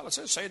said, well, it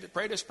says,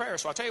 pray this prayer.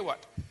 So I'll tell you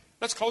what.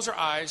 Let's close our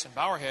eyes and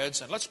bow our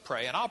heads, and let's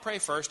pray. And I'll pray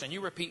first, and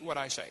you repeat what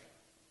I say.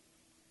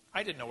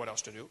 I didn't know what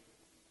else to do.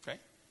 Okay?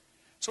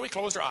 So we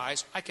closed our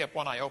eyes. I kept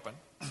one eye open.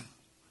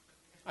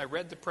 I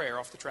read the prayer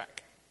off the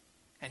track.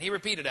 And he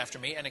repeated after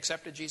me and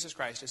accepted Jesus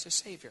Christ as his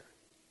Savior.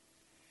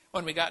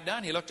 When we got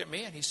done, he looked at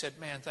me and he said,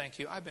 man, thank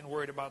you. I've been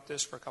worried about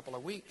this for a couple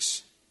of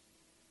weeks.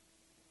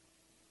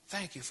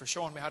 Thank you for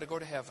showing me how to go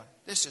to heaven.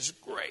 This is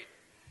great.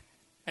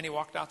 And he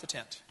walked out the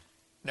tent.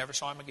 Never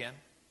saw him again.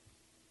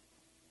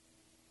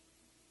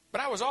 But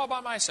I was all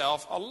by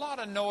myself. A lot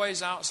of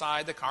noise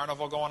outside, the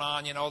carnival going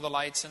on, you know, the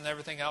lights and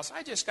everything else.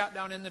 I just got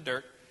down in the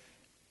dirt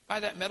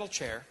by that metal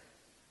chair.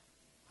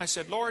 I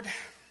said, Lord,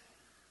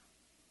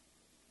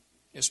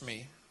 it's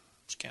me.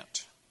 It's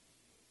Kent.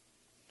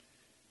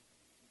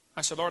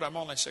 I said, Lord, I'm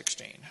only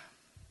 16.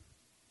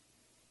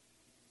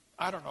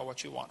 I don't know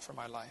what you want for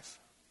my life.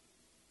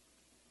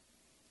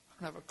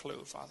 I don't have a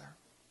clue, Father.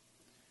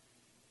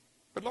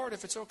 But Lord,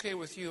 if it's okay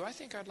with you, I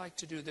think I'd like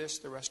to do this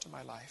the rest of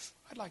my life.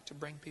 I'd like to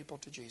bring people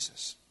to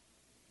Jesus.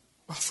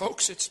 Well,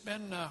 folks, it's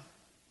been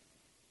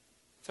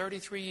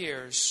 33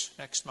 years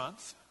next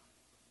month.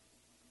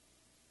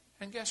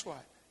 And guess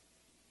what?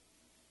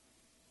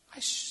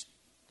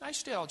 I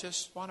still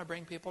just want to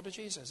bring people to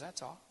Jesus,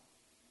 that's all.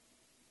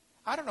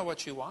 I don't know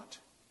what you want.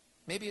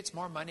 Maybe it's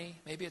more money.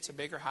 Maybe it's a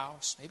bigger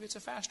house. Maybe it's a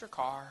faster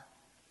car.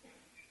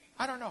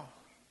 I don't know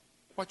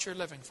what you're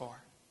living for.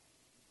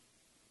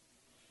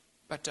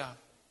 But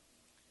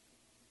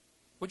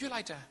would you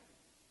like to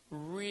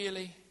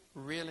really,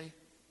 really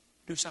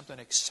do something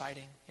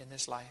exciting in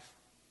this life?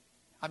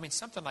 I mean,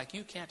 something like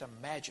you can't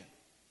imagine.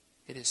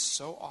 It is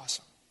so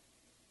awesome.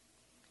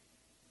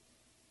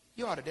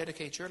 You ought to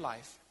dedicate your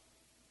life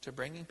to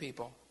bringing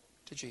people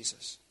to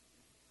Jesus.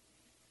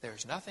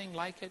 There's nothing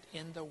like it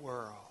in the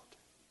world.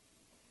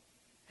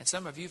 And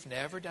some of you have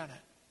never done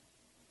it.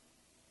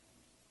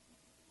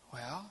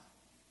 Well,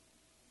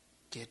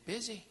 get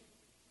busy.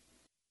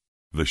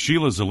 The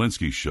Sheila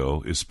Zilinsky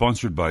Show is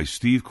sponsored by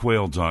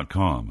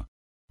SteveQuayle.com,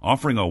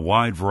 offering a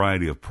wide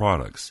variety of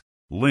products,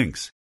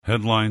 links,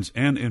 headlines,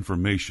 and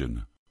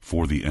information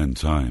for the end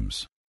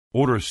times.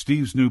 Order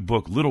Steve's new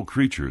book, Little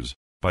Creatures,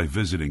 by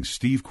visiting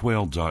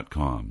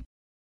SteveQuayle.com.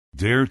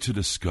 Dare to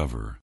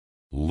discover,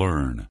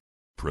 learn,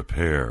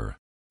 prepare,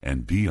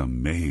 and be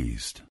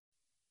amazed.